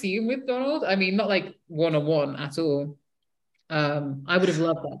even have a scene with Donald. I mean, not like one-on-one at all. I would have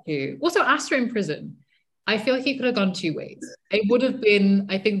loved that too. Also, Astra in prison. I feel like it could have gone 2 ways. It would have been,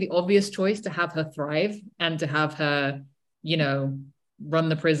 I think, the obvious choice to have her thrive and to have her, you know, run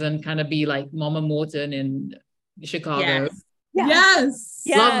the prison, kind of be like Mama Morton in Chicago. Yes.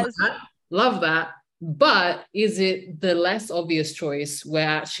 Love that. But is it the less obvious choice where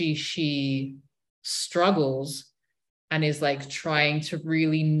actually she struggles and is like trying to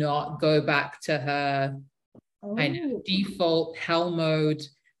really not go back to her kind of default hell mode?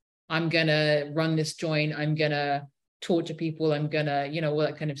 I'm gonna run this joint, I'm gonna torture people, I'm gonna, you know, all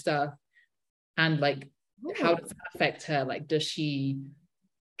that kind of stuff. And like, how does that affect her? Like, does she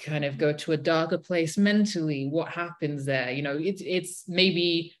kind of go to a darker place mentally? What happens there? You know, it's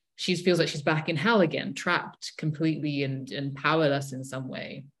maybe she feels like she's back in hell again, trapped completely and powerless in some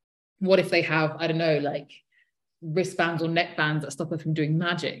way. What if they have, I don't know, like wristbands or neckbands that stop her from doing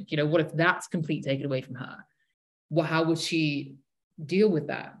magic? You know, what if that's completely taken away from her? Well, how would she deal with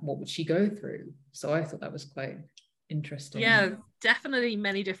that? What would she go through? So I thought that was quite interesting. Yeah, definitely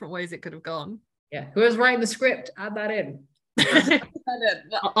many different ways it could have gone. Yeah, whoever's writing the script, add that in.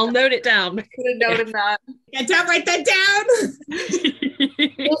 I'll note it down. Could have noted that. Write that down.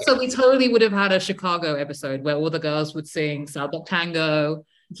 Also, we totally would have had a Chicago episode where all the girls would sing South Dog Tango.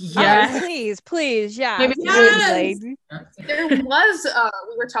 Yeah, please, yeah. Yes. There was,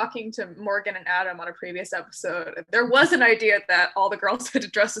 we were talking to Morgan and Adam on a previous episode. There was an idea that all the girls had to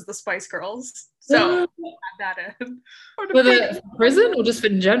dress as the Spice Girls. So add that in. For the prison or just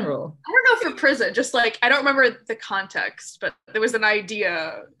in general? I don't know for prison, just like, I don't remember the context, but there was an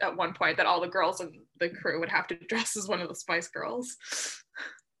idea at one point that all the girls in the crew would have to dress as one of the Spice Girls.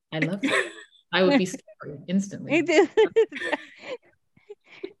 I love that. I would be scary instantly.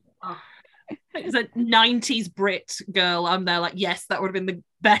 It's a 90s Brit girl. I'm there like, yes, that would have been the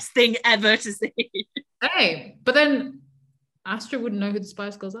best thing ever to see. Hey, but then Astra wouldn't know who the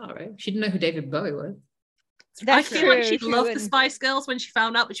Spice Girls are, right? She didn't know who David Bowie was. I feel like she'd love the Spice Girls when she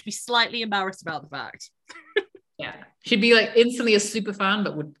found out, but she'd be slightly embarrassed about the fact. Yeah. She'd be like instantly a super fan,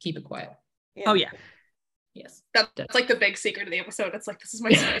 but would keep it quiet. Yeah. Oh, yeah. Yes. That's like the big secret of the episode. It's like, this is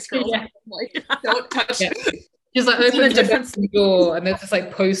my Spice Girls. Yeah. Like, don't touch it. She's like opens the bedroom door and there's just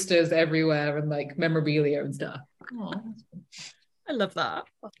like posters everywhere and like memorabilia and stuff. Aww. I love that.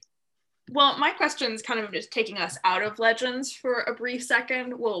 Well, my question's kind of just taking us out of Legends for a brief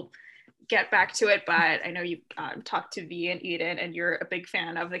second. We'll get back to it, but I know you talked to V and Eden, and you're a big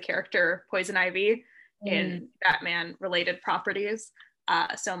fan of the character Poison Ivy in Batman-related properties.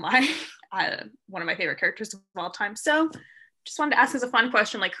 So my one of my favorite characters of all time. So just wanted to ask as a fun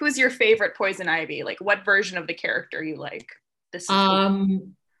question, like, who's your favorite Poison Ivy? Like, what version of the character you like? This is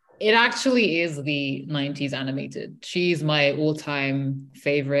it actually is the 90s animated. She's my all-time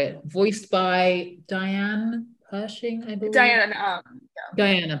favorite, voiced by Diane Pershing, I believe. Diana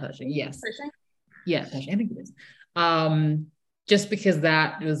Pershing, yes. Pershing? Yeah, Pershing, I think it is. Just because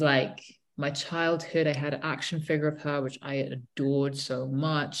that was like my childhood. I had an action figure of her, which I adored so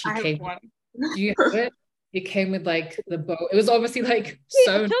much. I have one. Do you have it? It came with like the bow. It was obviously like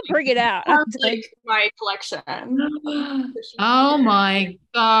so. Don't bring it out. Like my collection. Oh my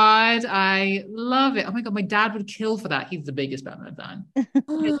god, I love it. Oh my god, my dad would kill for that. He's the biggest Batman fan.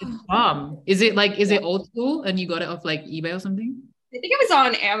 Is it old school and you got it off like eBay or something? I think it was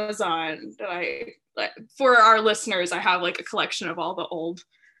on Amazon. For our listeners, I have like a collection of all the old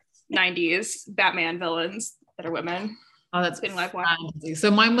 90s Batman villains that are women. Oh, that's in live fancy. So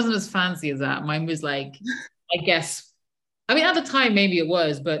mine wasn't as fancy as that. Mine was like, I guess, I mean, at the time, maybe it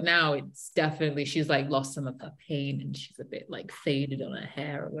was, but now it's definitely, she's like lost some of her pain and she's a bit like faded on her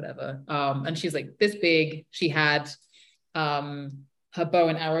hair or whatever. And she's like this big. She had her bow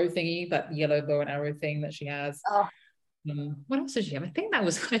and arrow thingy, that yellow bow and arrow thing that she has. Oh. What else did she have? I think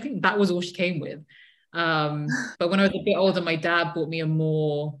that was all she came with. But when I was a bit older, my dad bought me a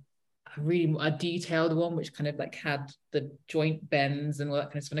detailed one, which kind of like had the joint bends and all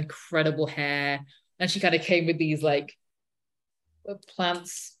that kind of stuff, incredible hair. And she kind of came with these like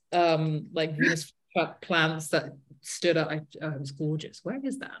plants, like Venus plants that stood up. It was gorgeous. Where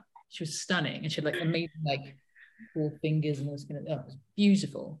is that? She was stunning, and she had like amazing like 4 fingers and all this kind of. Oh, it was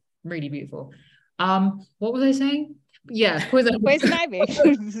beautiful, really beautiful. What was I saying? Yeah, poison ivy.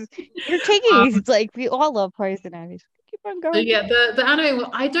 You're taking it's like we all love poison ivy. Keep on going. So yeah, the anime.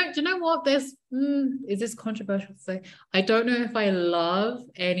 I don't. Do you know what? Is this controversial to say? I don't know if I love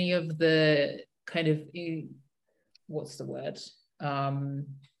any of the kind of what's the word?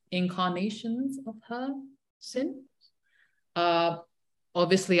 Incarnations of her sin.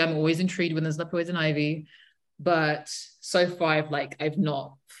 Obviously, I'm always intrigued when there's no poison ivy, but so far I've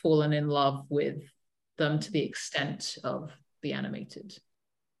not fallen in love with them to the extent of the animated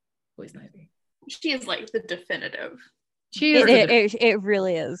poison ivy. She is like the definitive. It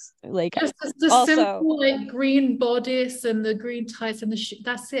really is. Like just the also, simple like green bodice and the green tights and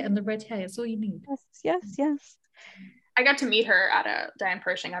that's it, and the red hair. That's all you need. Yes. I got to meet her at Diane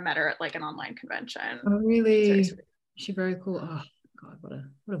Pershing. I met her at like an online convention. Oh really? She's very cool. Oh god, what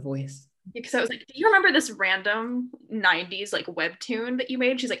a voice. Because I was like, do you remember this random 90s like webtoon that you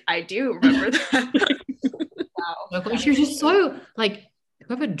made? She's like, I do remember that. Wow. She was just so like,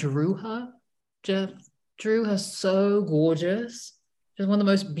 whoever drew her just drew her so gorgeous. She's one of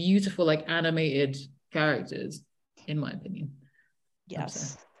the most beautiful like animated characters in my opinion.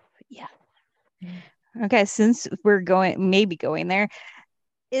 Yes. Yeah. Okay, since we're maybe going there,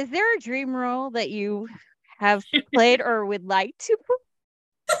 is there a dream role that you have played or would like to?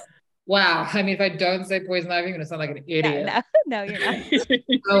 Wow. I mean, if I don't say poison ivy, I'm going to sound like an idiot. No, you're not.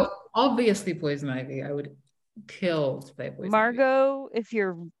 So obviously poison ivy. I would kill to play poison Margot, ivy. If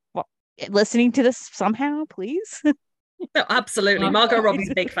you're listening to this somehow, please. No, absolutely. Margot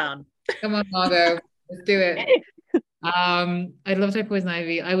Robbie's a big fan. Come on, Margot. Let's do it. I'd love to play poison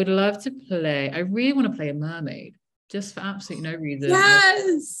ivy. I would love to play. I really want to play a mermaid, just for absolutely no reason.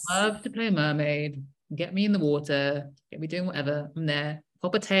 Yes. I'd love to play a mermaid. Get me in the water. Get me doing whatever. I'm there.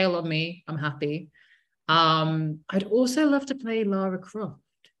 Pop a tail on me. I'm happy. I'd also love to play Lara Croft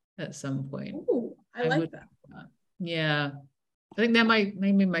at some point. Ooh, I like that. Yeah. I think they're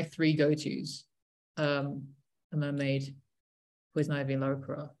maybe my 3 go-tos. A mermaid, poison ivy, and Lara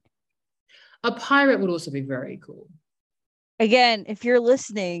Croft. A pirate would also be very cool. Again, if you're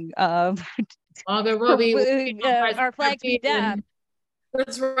listening, Margot Robbie, our flag be down.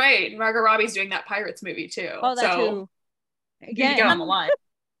 That's right. Margot Robbie's doing that Pirates movie too. Oh, that too. Again, get on the line.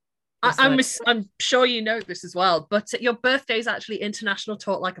 I'm sure you know this as well, but your birthday is actually International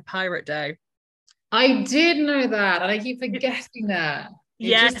Talk Like a Pirate Day. I did know that, and I keep forgetting that.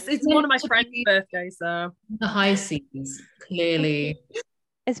 Yes, it's one of my friends' birthdays, so the high seas, clearly.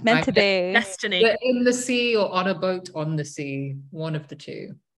 It's meant to be. Destiny. We're in the sea or on a boat on the sea. One of the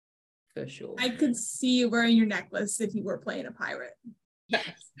two, for sure. I could see you wearing your necklace if you were playing a pirate. Yes.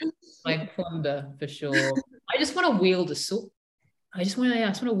 Like plunder, for sure. I just want to wield a sword. I just want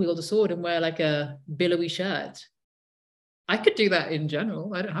to wield a sword and wear like a billowy shirt. I could do that in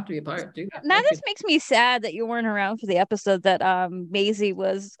general. I don't have to be a pirate to do that. Now this makes me sad that you weren't around for the episode that Maisie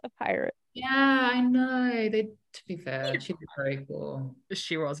was a pirate. Yeah, I know. To be fair, she was very cool.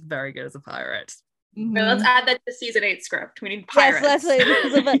 She was very good as a pirate. Mm-hmm. Well, let's add that to season 8 script. We need pirates. Yes,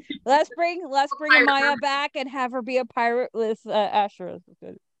 let's bring Amaya back and have her be a pirate with Asher.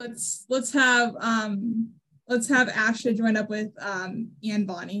 Let's have Asha join up with Anne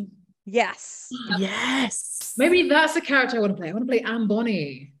Bonny. Yes. Yes. Maybe that's the character I want to play. I want to play Anne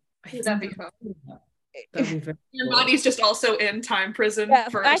Bonny. That'd be fun. That'd be very Anne cool. Bonny's just also in time prison. Yeah,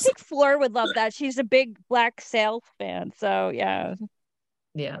 first. I think Fleur would love that. She's a big Black Sail fan, so yeah.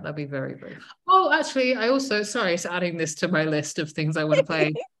 Yeah, that'd be very, very. Oh, actually, I also adding this to my list of things I want to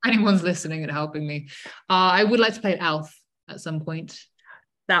play. Anyone's listening and helping me. I would like to play Alf at some point.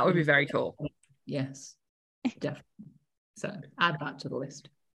 That would be very cool. Yes, definitely. So add that to the list.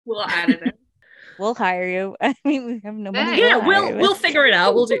 We'll add it in. We'll hire you. I mean, we have no money. Yeah, we'll figure it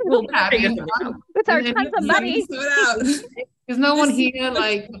out. We'll figure it out. With our tons of money. There's no one here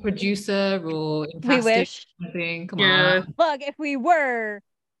like a producer or in casting. We wish. Or anything. Come on. Look, if we were,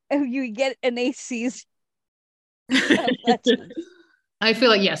 if you get an AC's. I feel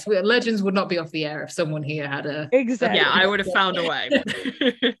like, yes, Legends would not be off the air if someone here had Exactly. Yeah, I would have found a way.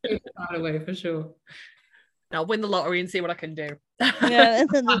 found a way for sure. I'll win the lottery and see what I can do. Yeah.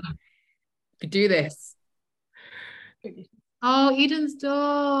 Could do this. Oh, Eden's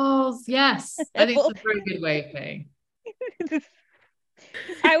dolls. Yes. I think it's a very good way of playing.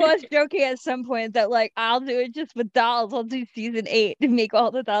 I was joking at some point that like I'll do it just with dolls. I'll do season 8 and make all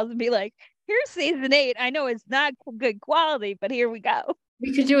the dolls and be like, here's season 8. I know it's not good quality, but here we go.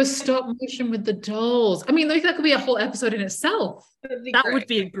 We could do a stop motion with the dolls. I mean, that could be a whole episode in itself. That would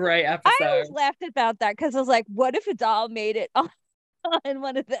be a great episode. I always laughed about that because I was like, what if a doll made it on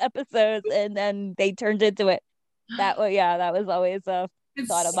one of the episodes and then they turned into it? That was always a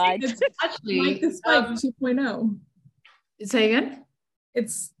thought of mine. It's Actually, Mike the Spike 2.0. Say again?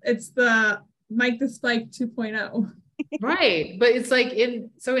 It's the Mike the Spike 2.0. Right. But it's like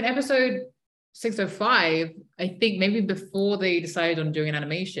in episode 605, I think maybe before they decided on doing an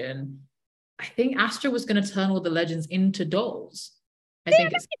animation, I think Astra was going to turn all the legends into dolls. I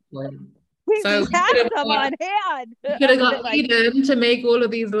think it's So we had them on hand. You could have got Eden to make all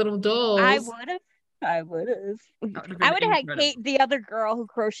of these little dolls. I would have had Kate, the other girl who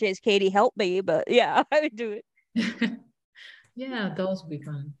crochets Katie, help me, but yeah, I would do it. Yeah, dolls would be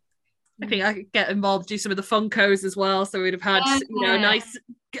fun. I think I could get involved, do some of the Funkos as well. So we'd have had, nice,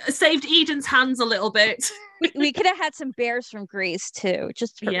 saved Eden's hands a little bit. We could have had some bears from Greece too,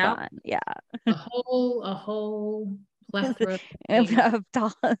 just for fun. Yeah, a whole plethora of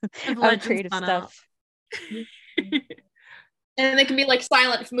creative stuff. And they can be like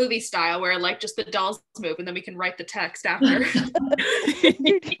silent movie style, where like just the dolls move, and then we can write the text after.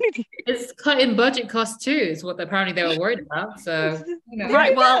 It's cutting budget costs too, is what apparently they were worried about. So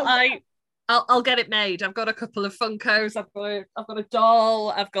right, well, I'll get it made. I've got a couple of Funkos. I've got a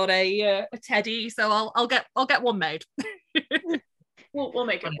doll. I've got a teddy. So I'll get one made. We'll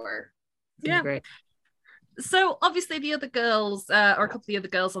make it work. Yeah. Great. So obviously the other girls, or a couple of the other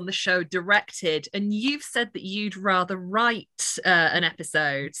girls on the show, directed, and you've said that you'd rather write an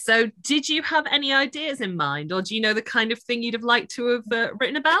episode. So did you have any ideas in mind, or do you know the kind of thing you'd have liked to have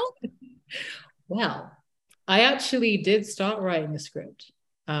written about? Well, I actually did start writing a script,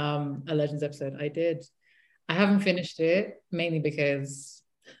 a Legends episode. I did. I haven't finished it, mainly because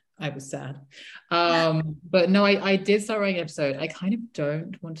I was sad. But no, I did start writing an episode. I kind of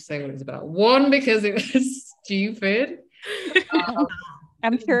don't want to say what it was about. One, because it was stupid.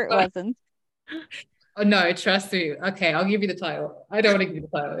 I'm sure it wasn't. Oh no, trust me. Okay, I'll give you the title. I don't want to give you the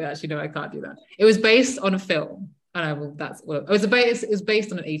title. Actually, no, I can't do that. It was based on a film. And I will, that's what it was. It was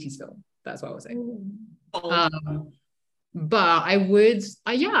based on an 80s film. That's what I was saying. But I would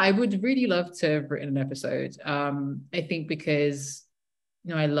really love to have written an episode. I think because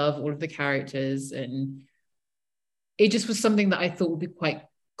I love all of the characters, and it just was something that I thought would be quite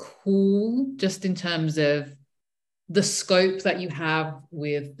cool, just in terms of the scope that you have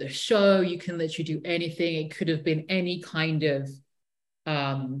with the show. You can literally do anything. It could have been any kind of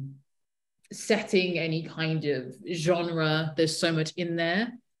setting, any kind of genre. There's so much in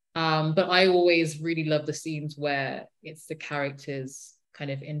there. But I always really love the scenes where it's the characters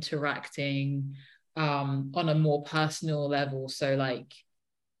kind of interacting on a more personal level. So like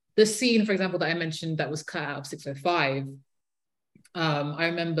the scene, for example, that I mentioned that was cut out of 605, I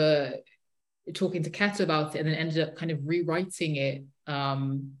remember talking to Kat about it, and then ended up kind of rewriting it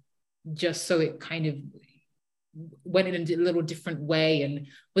just so it kind of went in a little different way and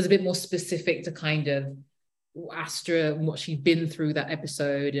was a bit more specific to kind of Astra and what she'd been through that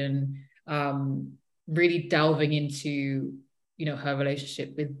episode, and really delving into her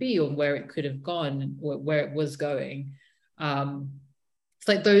relationship with B, or where it could have gone, or where it was going. It's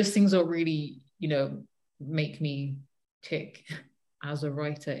like those things are really make me tick as a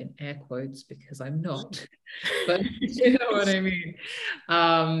writer, in air quotes, because I'm not, but you know what I mean.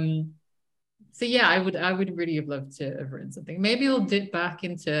 So yeah, I would really have loved to have written something. Maybe I'll dip back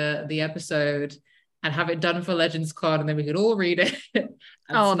into the episode and have it done for Legends Con, and then we could all read it.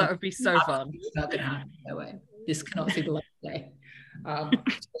 Oh, that would be so fun. Not gonna happen, no way. This cannot see the light of day.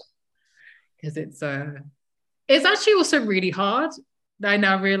 Because it's actually also really hard, I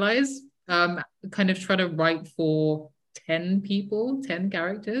now realize, kind of trying to write for 10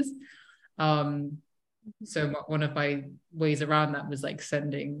 characters. So one of my ways around that was like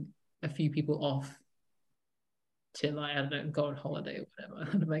sending a few people off to, like, I don't know, go on holiday or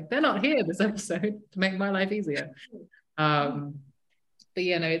whatever. And I'm like, they're not here this episode to make my life easier. But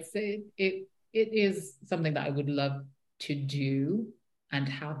yeah, no, it is something that I would love to do and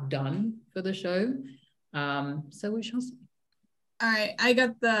have done for the show. So we shall see. All right, I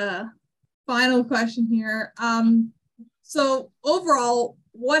got the final question here. So overall,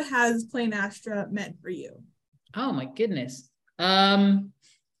 what has playing Astra meant for you? Oh my goodness. Crikey.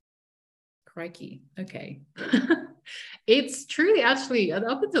 Okay. It's truly actually,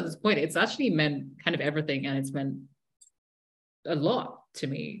 up until this point, it's actually meant kind of everything, and it's meant a lot to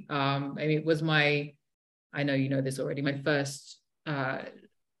me. I mean, it was I know you know this already, my first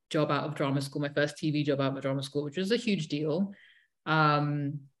job out of drama school, my first TV job out of drama school, which was a huge deal.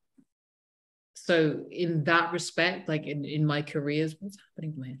 So in that respect, like in my careers, what's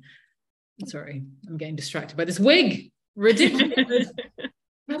happening to my, sorry, I'm getting distracted by this wig. Ridiculous.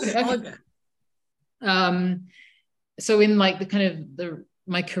 Okay. So in like the kind of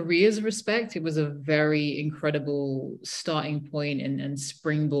my career's respect, it was a very incredible starting point and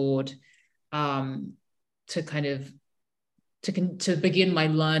springboard to kind of to begin my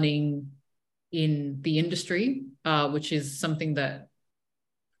learning in the industry, which is something that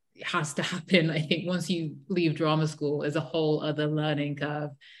has to happen. I think once you leave drama school, there's a whole other learning curve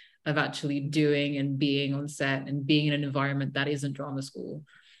of actually doing and being on set and being in an environment that isn't drama school.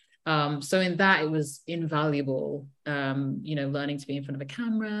 So in that, it was invaluable, learning to be in front of a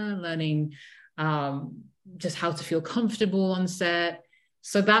camera, learning just how to feel comfortable on set.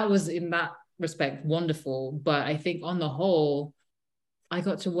 So that was, in that respect, wonderful. But I think on the whole, I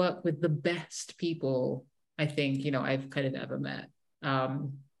got to work with the best people I think, I've kind of ever met.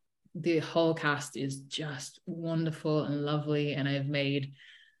 The whole cast is just wonderful and lovely, and I've made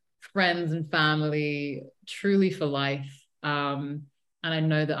friends and family truly for life. And I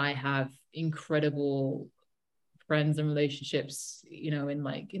know that I have incredible friends and relationships,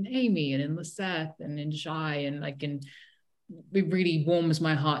 in Amy and in Lisette and in Shai, and it really warms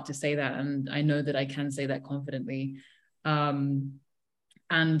my heart to say that. And I know that I can say that confidently. And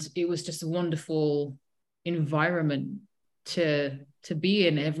it was just a wonderful environment to be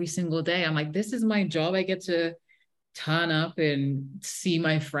in every single day. I'm like, this is my job. I get to turn up and see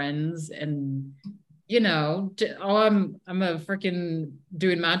my friends and I'm a freaking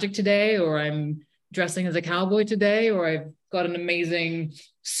doing magic today, or I'm dressing as a cowboy today, or I've got an amazing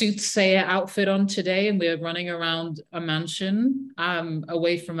soothsayer outfit on today and we're running around a mansion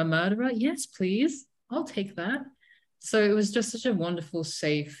away from a murderer. Yes, please, I'll take that. So it was just such a wonderful,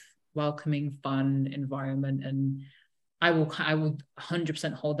 safe, welcoming, fun environment, and I will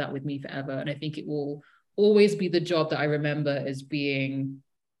 100% hold that with me forever. And I think it will always be the job that I remember as being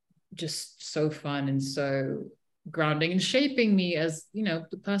just so fun and so grounding and shaping me as,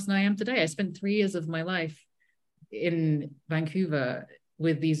 the person I am today. I spent 3 years of my life in Vancouver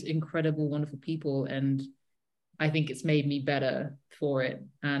with these incredible, wonderful people, and I think it's made me better for it.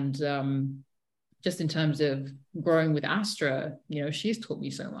 And just in terms of growing with Astra, she's taught me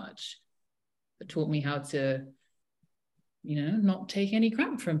so much. It taught me how to not take any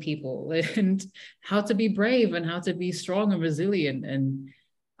crap from people, and how to be brave and how to be strong and resilient. And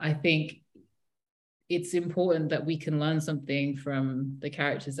I think it's important that we can learn something from the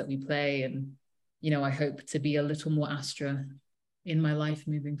characters that we play. And, I hope to be a little more Astra in my life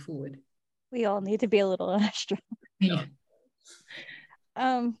moving forward. We all need to be a little Astra. Yeah.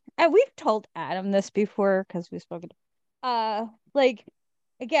 And we've told Adam this before because we've spoken.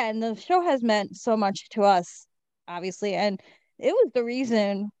 Again, the show has meant so much to us, obviously, and it was the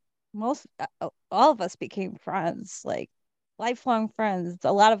reason all of us became friends, like lifelong friends.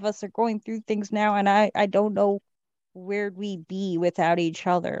 A lot of us are going through things now, and I don't know where we'd be without each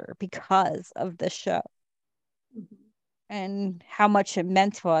other because of the show. Mm-hmm. And how much it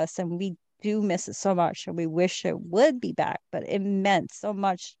meant to us, and we do miss it so much, and we wish it would be back, but it meant so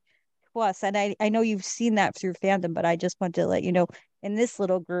much to us. And I know you've seen that through fandom, but I just want to let you know, in this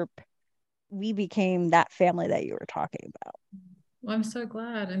little group, we became that family that you were talking about. Well, I'm so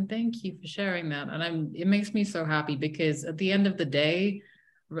glad, and thank you for sharing that. And it makes me so happy, because at the end of the day,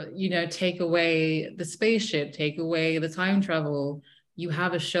 take away the spaceship, take away the time travel, you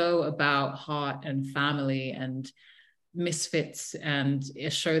have a show about heart and family and misfits, and a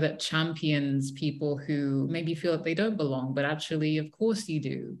show that champions people who maybe feel that they don't belong, but actually, of course you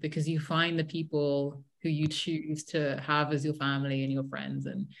do, because you find the people who you choose to have as your family and your friends.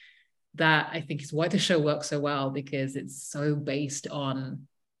 And that, I think, is why the show works so well, because it's so based on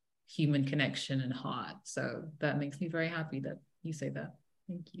human connection and heart. So that makes me very happy that you say that.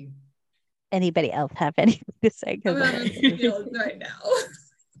 Thank you. Anybody else have anything to say? I'm having feelings right now.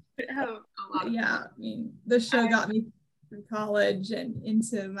 Yeah, I mean, the show got me through college and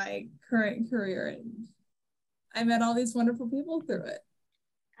into my current career, and I met all these wonderful people through it.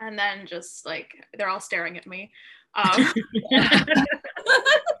 And then just they're all staring at me. I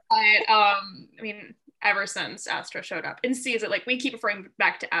mean, ever since Astra showed up in season, like we keep referring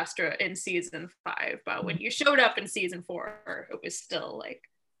back to Astra in season 5, but when you showed up in season 4, it was still like,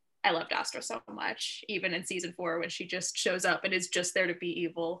 I loved Astra so much, even in season 4 when she just shows up and is just there to be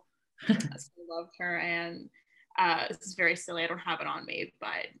evil. I still love her. And this is very silly, I don't have it on me,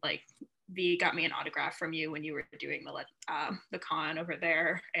 but like V got me an autograph from you when you were doing the con over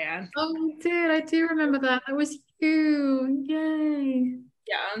there. And I do remember that. That was you. Yay.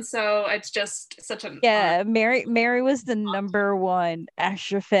 Yeah, and so it's just such an Mary was the number one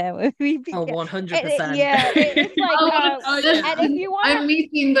Astra fan. 100%. Yeah, it's like and if you want, I'm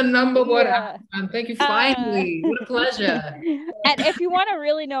meeting the number one Astra fan. Thank you. Finally, what a pleasure. And if you want to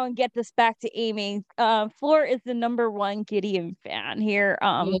really know and get this back to Amy, Floor is the number one Gideon fan here.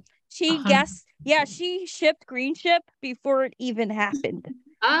 She guessed, she shipped Green Ship before it even happened.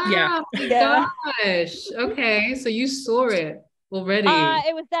 My gosh. Okay, so you saw it already.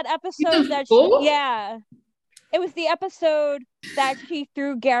 It was that episode that it was the episode that she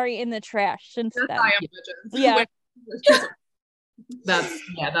threw Gary in the trash since then. Yeah.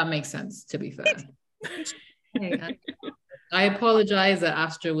 That makes sense, to be fair. Hey, I apologize that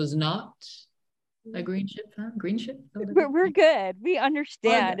Astra was not a Green Ship fan. Green Ship? We're good. We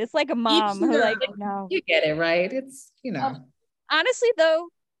understand. It's like a mom who like, no. You get it, right? It's, honestly though,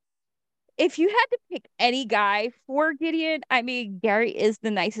 if you had to pick any guy for Gideon, I mean, Gary is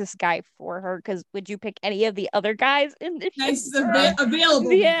the nicest guy for her, because would you pick any of the other guys in this show?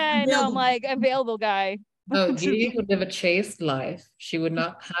 Available. Yeah, no, I'm like, available guy. Oh, Gideon would live a chaste life. She would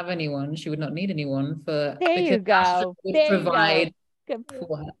not have anyone. She would not need anyone there you go. Astra would provide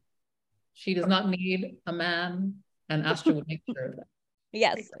for her. She does not need a man, and Astra would make sure of that.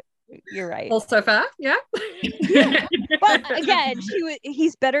 Yes. You're right. Also fair, yeah. But again,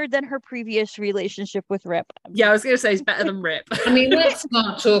 he's better than her previous relationship with Rip. Yeah, I was gonna say he's better than Rip. I mean, let's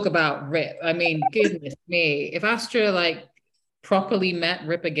not talk about Rip. I mean, goodness me. If Astra like properly met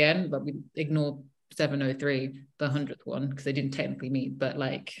Rip again, but we ignore 703, the 100th one, because they didn't technically meet, but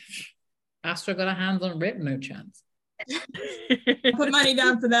like Astra got her hands on Rip, no chance. I'll put money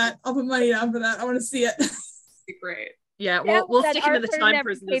down for that. I want to see it. Great. Yeah, we'll stick him in the time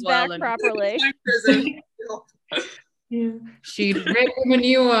prison as well. Properly. Yeah. She'd rip him a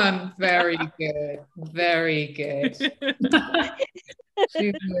new one. Very good. Very good.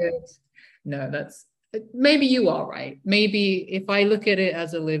 She would. No, that's maybe you are right. Maybe if I look at it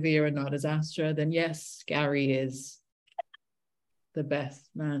as Olivia and not as Astra, then yes, Gary is the best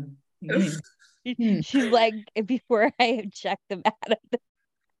man. She's like, before I have checked them out of the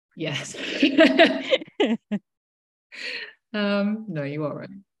yes. No, you are right.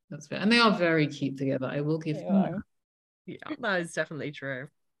 That's fair. And they are very cute together. I will give them. Yeah, that is definitely true.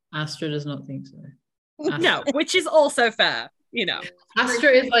 Astra does not think so. No, which is also fair, Astra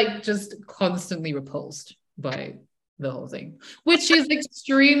is like just constantly repulsed by the whole thing, which is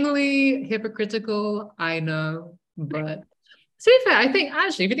extremely hypocritical, I know, but to be fair, I think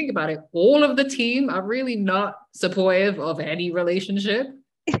actually, if you think about it, all of the team are really not supportive of any relationship,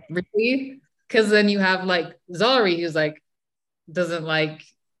 really, because then you have like Zari, who's like doesn't like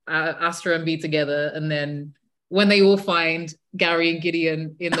Astra and B together, and then when they all find Gary and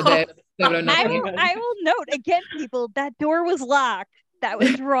Gideon in the bed, I will note again, people, that door was locked. That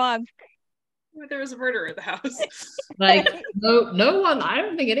was wrong. There was a murderer in the house. Like no one. I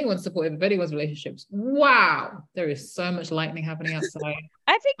don't think anyone's supportive of anyone's relationships. Wow, there is so much lightning happening outside.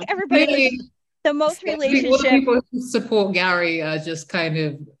 I think everybody the most relationship. All the people who support Gary are just kind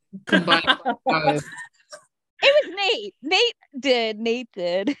of combined. It was Nate. Nate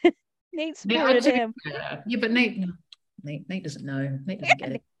did. Nate supported him. Yeah, but Nate doesn't know. Nate doesn't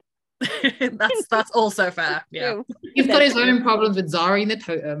get it. that's also fair. Yeah, he's got his own problems with Zari and the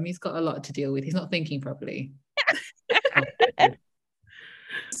totem. He's got a lot to deal with. He's not thinking properly. That's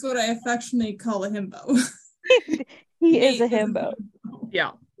what I affectionately call a himbo. He is a himbo.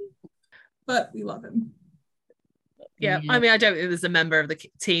 Yeah, but we love him. Yeah, I mean, I don't think there's a member of the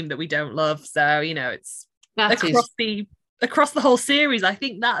team that we don't love. So it's across the whole series. I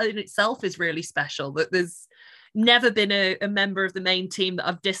think that in itself is really special. That there's never been a member of the main team that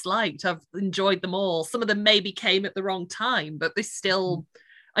I've disliked. I've enjoyed them all. Some of them maybe came at the wrong time, but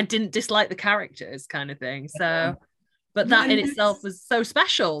I didn't dislike the characters, kind of thing. So, but that in itself was so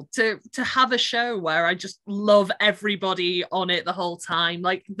special to have a show where I just love everybody on it the whole time.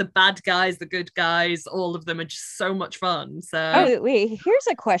 Like the bad guys, the good guys, all of them are just so much fun. So, wait, here's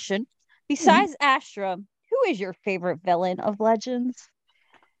a question. Besides Astra, who is your favorite villain of Legends?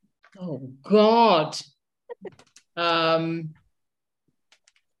 Oh God. I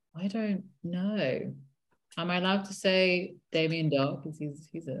don't know. Am I allowed to say Damien Dark? Because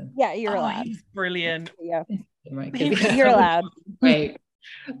he's a Yeah, you're allowed. He's brilliant. Yeah, right. you're allowed. Right.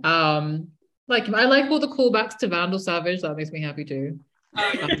 Like I like all the callbacks to Vandal Savage. That makes me happy too.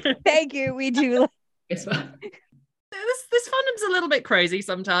 Thank you. We do. It's fun. This fandom's a little bit crazy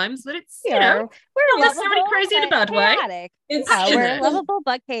sometimes, but it's Yeah, you know we're not necessarily crazy in a bad way. chaotic. It's We're lovable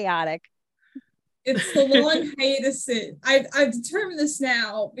but chaotic. It's the long hiatus. I've determined this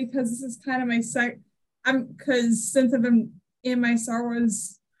now because this is kind of my because since I've been in my Star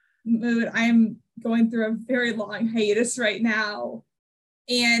Wars mood, I'm going through a very long hiatus right now.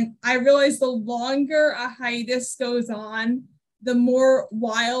 And I realize the longer a hiatus goes on, the more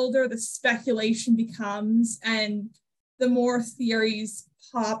wilder the speculation becomes and the more theories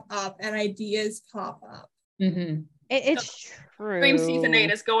pop up and ideas pop up. Mm-hmm. It's true. Dream Season 8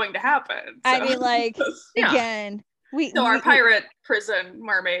 is going to happen. So. I mean, like, again, our pirate prison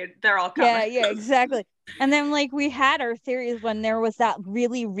mermaid, they're all coming. Yeah, exactly. And then, like, we had our theories when there was that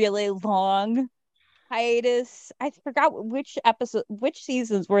really, really long hiatus. I forgot which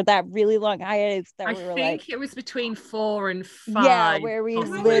seasons were that really long hiatus that I we were think like, it was between 4 and 5. yeah, where we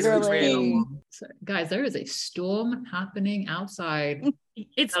literally. So, guys, there is a storm happening outside.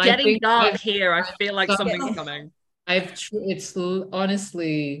 It's and getting dark here. I feel like something's coming. It's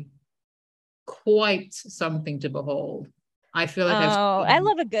honestly quite something to behold. I feel like I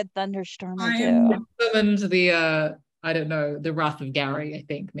love a good thunderstorm I've summoned the I don't know, the wrath of Gary, I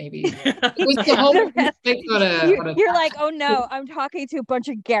think maybe. It was the whole you're like, oh no, I'm talking to a bunch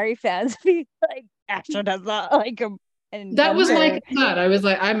of Gary fans. Like, Astra does not like him. And that was my concern. I was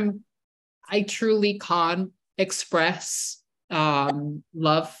like, I truly can't express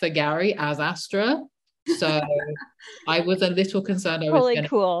love for Gary as Astra. So I was a little concerned. We're totally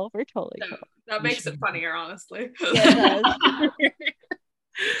cool. That makes it funnier, honestly. Yeah, it does.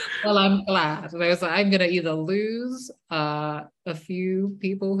 Well, I'm glad. And I was like, I'm gonna either lose a few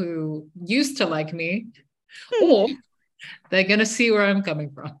people who used to like me, or they're gonna see where I'm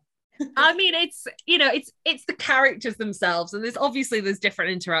coming from. I mean, it's the characters themselves, and there's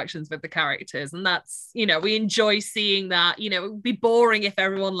different interactions with the characters, and that's we enjoy seeing that. It would be boring if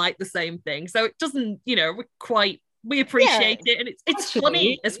everyone liked the same thing, so it doesn't we appreciate it, and it's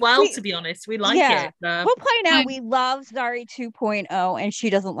funny as well. To be honest, we like it. We'll point out we love Zari 2.0, and she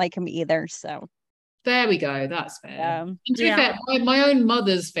doesn't like him either. So there we go. That's fair. To be fair, my own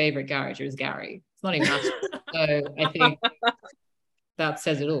mother's favorite character is Gary. It's not even Astra. So I think that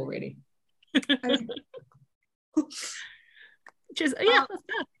says it all, really.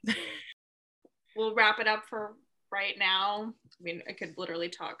 We'll wrap it up for right now. I mean, I could literally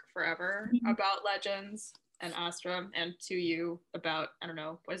talk forever about Legends and Astra, and to you about, I don't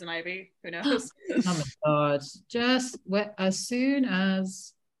know, Poison Ivy. Who knows? Oh my god! Just as soon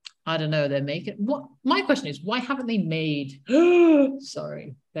as I don't know, they make it. What my question is, why haven't they made?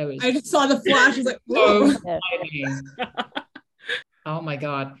 Sorry, there was. I just saw the flash. I was like, oh my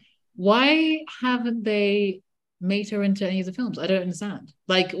god, why haven't they made her into any of the films? I don't understand.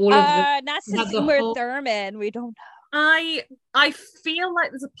 Like all of the. Not since we're Thurman, we don't know. I feel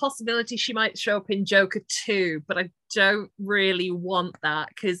like there's a possibility she might show up in Joker 2, but I don't really want that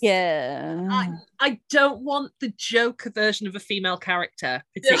because I don't want the Joker version of a female character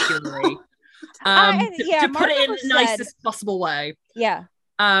particularly. To put it in the nicest possible way. Yeah.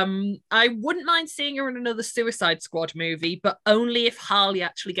 I wouldn't mind seeing her in another Suicide Squad movie, but only if Harley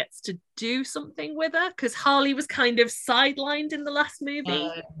actually gets to do something with her, because Harley was kind of sidelined in the last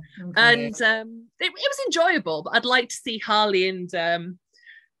movie. And it was enjoyable, but I'd like to see Harley and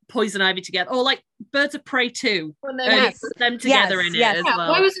Poison Ivy together, or like Birds of Prey 2, put them together in it as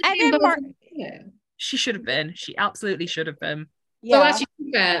well. Why was it she should have been. She absolutely should have been. Yeah. So actually, to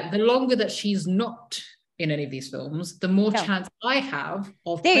be fair, the longer that she's not in any of these films, the more chance I have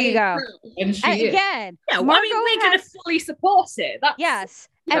of there you go. When she again. Yeah, well, I mean, we're going to fully support it.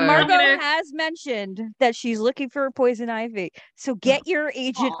 And Margot has mentioned that she's looking for a Poison Ivy. So get your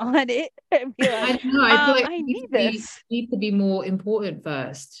agent on it and be like, I feel like I need this. Need to be more important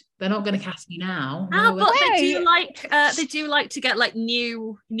first. They're not going to cast me now. But they do like to get like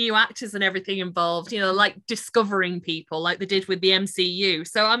new actors and everything involved. Like discovering people, like they did with the MCU.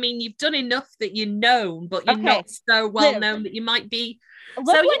 So I mean, you've done enough that you're known, but you're not so well known that you might be. We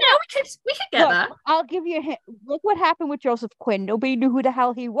could get that. I'll give you a hint. Look what happened with Joseph Quinn. Nobody knew who the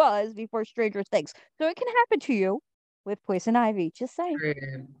hell he was before Stranger Things. So it can happen to you with Poison Ivy. Just saying.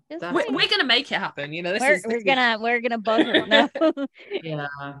 We're gonna make it happen. We're gonna buzz her now. Yeah.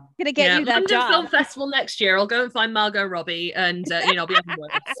 Gonna get you that London job. Film Festival next year. I'll go and find Margot Robbie, and I'll be having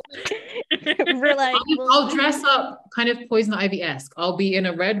words. We're like, I'll dress up kind of Poison Ivy-esque. I'll be in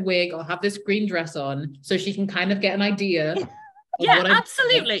a red wig. I'll have this green dress on so she can kind of get an idea. Yeah,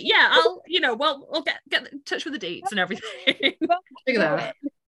 absolutely. Yeah, we'll get in touch with the dates and everything. Look at that.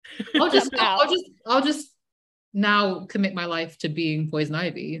 I'll just now commit my life to being Poison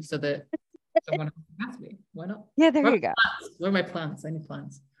Ivy so that someone can ask me. Why not? Yeah, there you go. Where are my plants? I need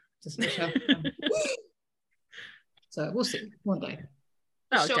plants. Just so we'll see one day.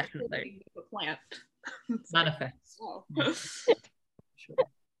 Oh, definitely. A plant. Manifest. Oh. Sure.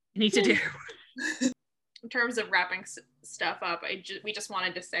 You need to do. In terms of wrapping stuff up, we just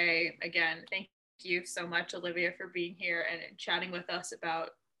wanted to say again, thank you so much, Olivia, for being here and chatting with us about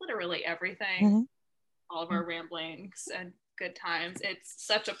literally everything, all of our ramblings and good times. It's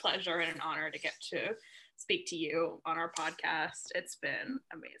such a pleasure and an honor to get to speak to you on our podcast. It's been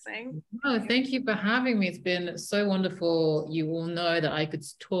amazing. Oh, thank you for having me. It's been so wonderful. You all know that I could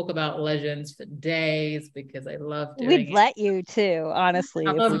talk about Legends for days because I love doing We'd let you too, honestly,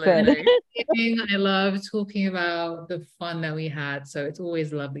 Absolutely. if we could. I love talking about the fun that we had. So it's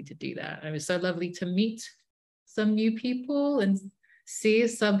always lovely to do that. And it was so lovely to meet some new people and see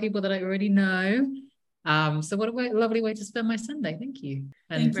some people that I already know. So what a lovely way to spend my Sunday. Thank you.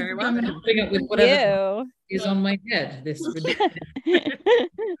 And Thank you very for coming. welcome. Putting up with whatever is on my head, this ridiculous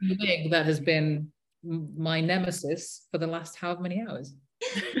wig that has been my nemesis for the last however many hours.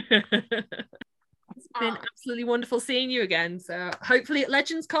 It's been absolutely wonderful seeing you again. So hopefully at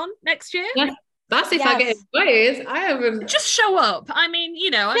Legends Con next year. Yeah, that's if I get invited. I haven't. Just show up. I mean,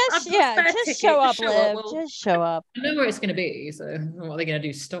 Just show up, Liv. Just show up. I know where it's going to be. So what are they going to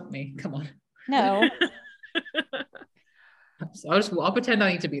do? Stop me? Come on. No. So I'll pretend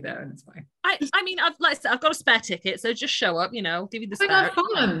I need to be there and it's fine. I mean, I've got a spare ticket, so just show up, give you the spare. I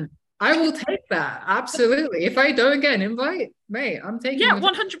got fun. I will take that. Absolutely. If I don't get an invite, mate, I'm taking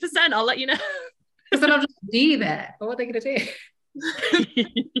 100%. I'll let you know. Because then I'll just be there. What are they gonna do?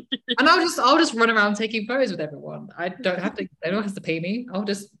 And I'll just run around taking photos with everyone. They don't have to pay me. I'll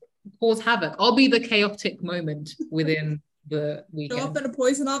just cause havoc. I'll be the chaotic moment within the weekend. Show up in a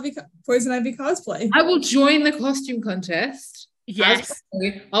Poison Ivy cosplay. I will join the costume contest. Yes.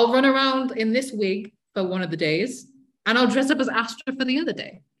 I'll run around in this wig for one of the days and I'll dress up as Astra for the other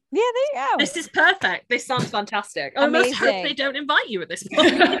day. Yeah, there you go. This is perfect. This sounds fantastic. I almost hope they don't invite you at this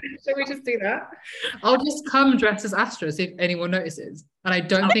point. Should we just do that? I'll just come dressed as Astra, see if anyone notices. And I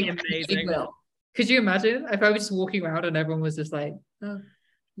don't think amazing. Will. Could you imagine if I was just walking around and everyone was just like, oh,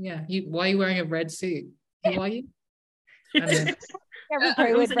 yeah, why are you wearing a red suit? Who are you? And then,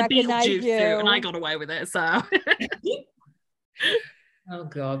 everybody would recognize you. And I got away with it, so. Oh,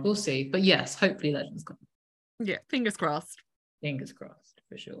 God, we'll see. But yes, hopefully Legends Con. Yeah, fingers crossed. Fingers crossed,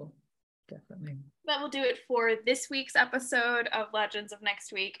 for sure. Definitely. That will do it for this week's episode of Legends of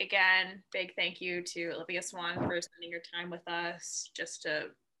Next Week. Again, big thank you to Olivia Swann for spending your time with us just to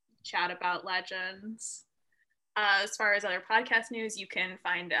chat about Legends. As far as other podcast news, you can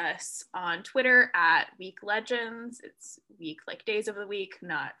find us on Twitter at Week Legends. It's week like days of the week,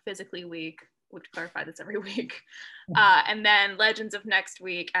 not physically week. We'll clarify this every week. And then Legends of Next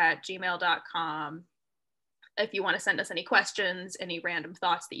Week at gmail.com. If you want to send us any questions, any random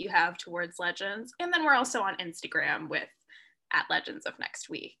thoughts that you have towards Legends. And then we're also on Instagram with at Legends of Next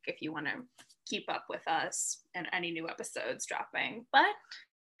Week if you want to keep up with us and any new episodes dropping. But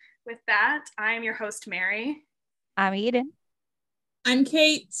with that, I am your host, Mary. I'm Eden. I'm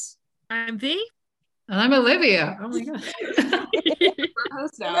Kate. I'm V. And I'm Olivia. Oh my God. We're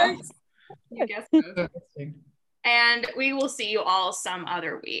hosts now. You guessed it. And we will see you all some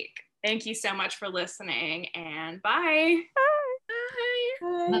other week. Thank you so much for listening and bye. Bye.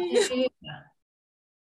 Bye. Bye.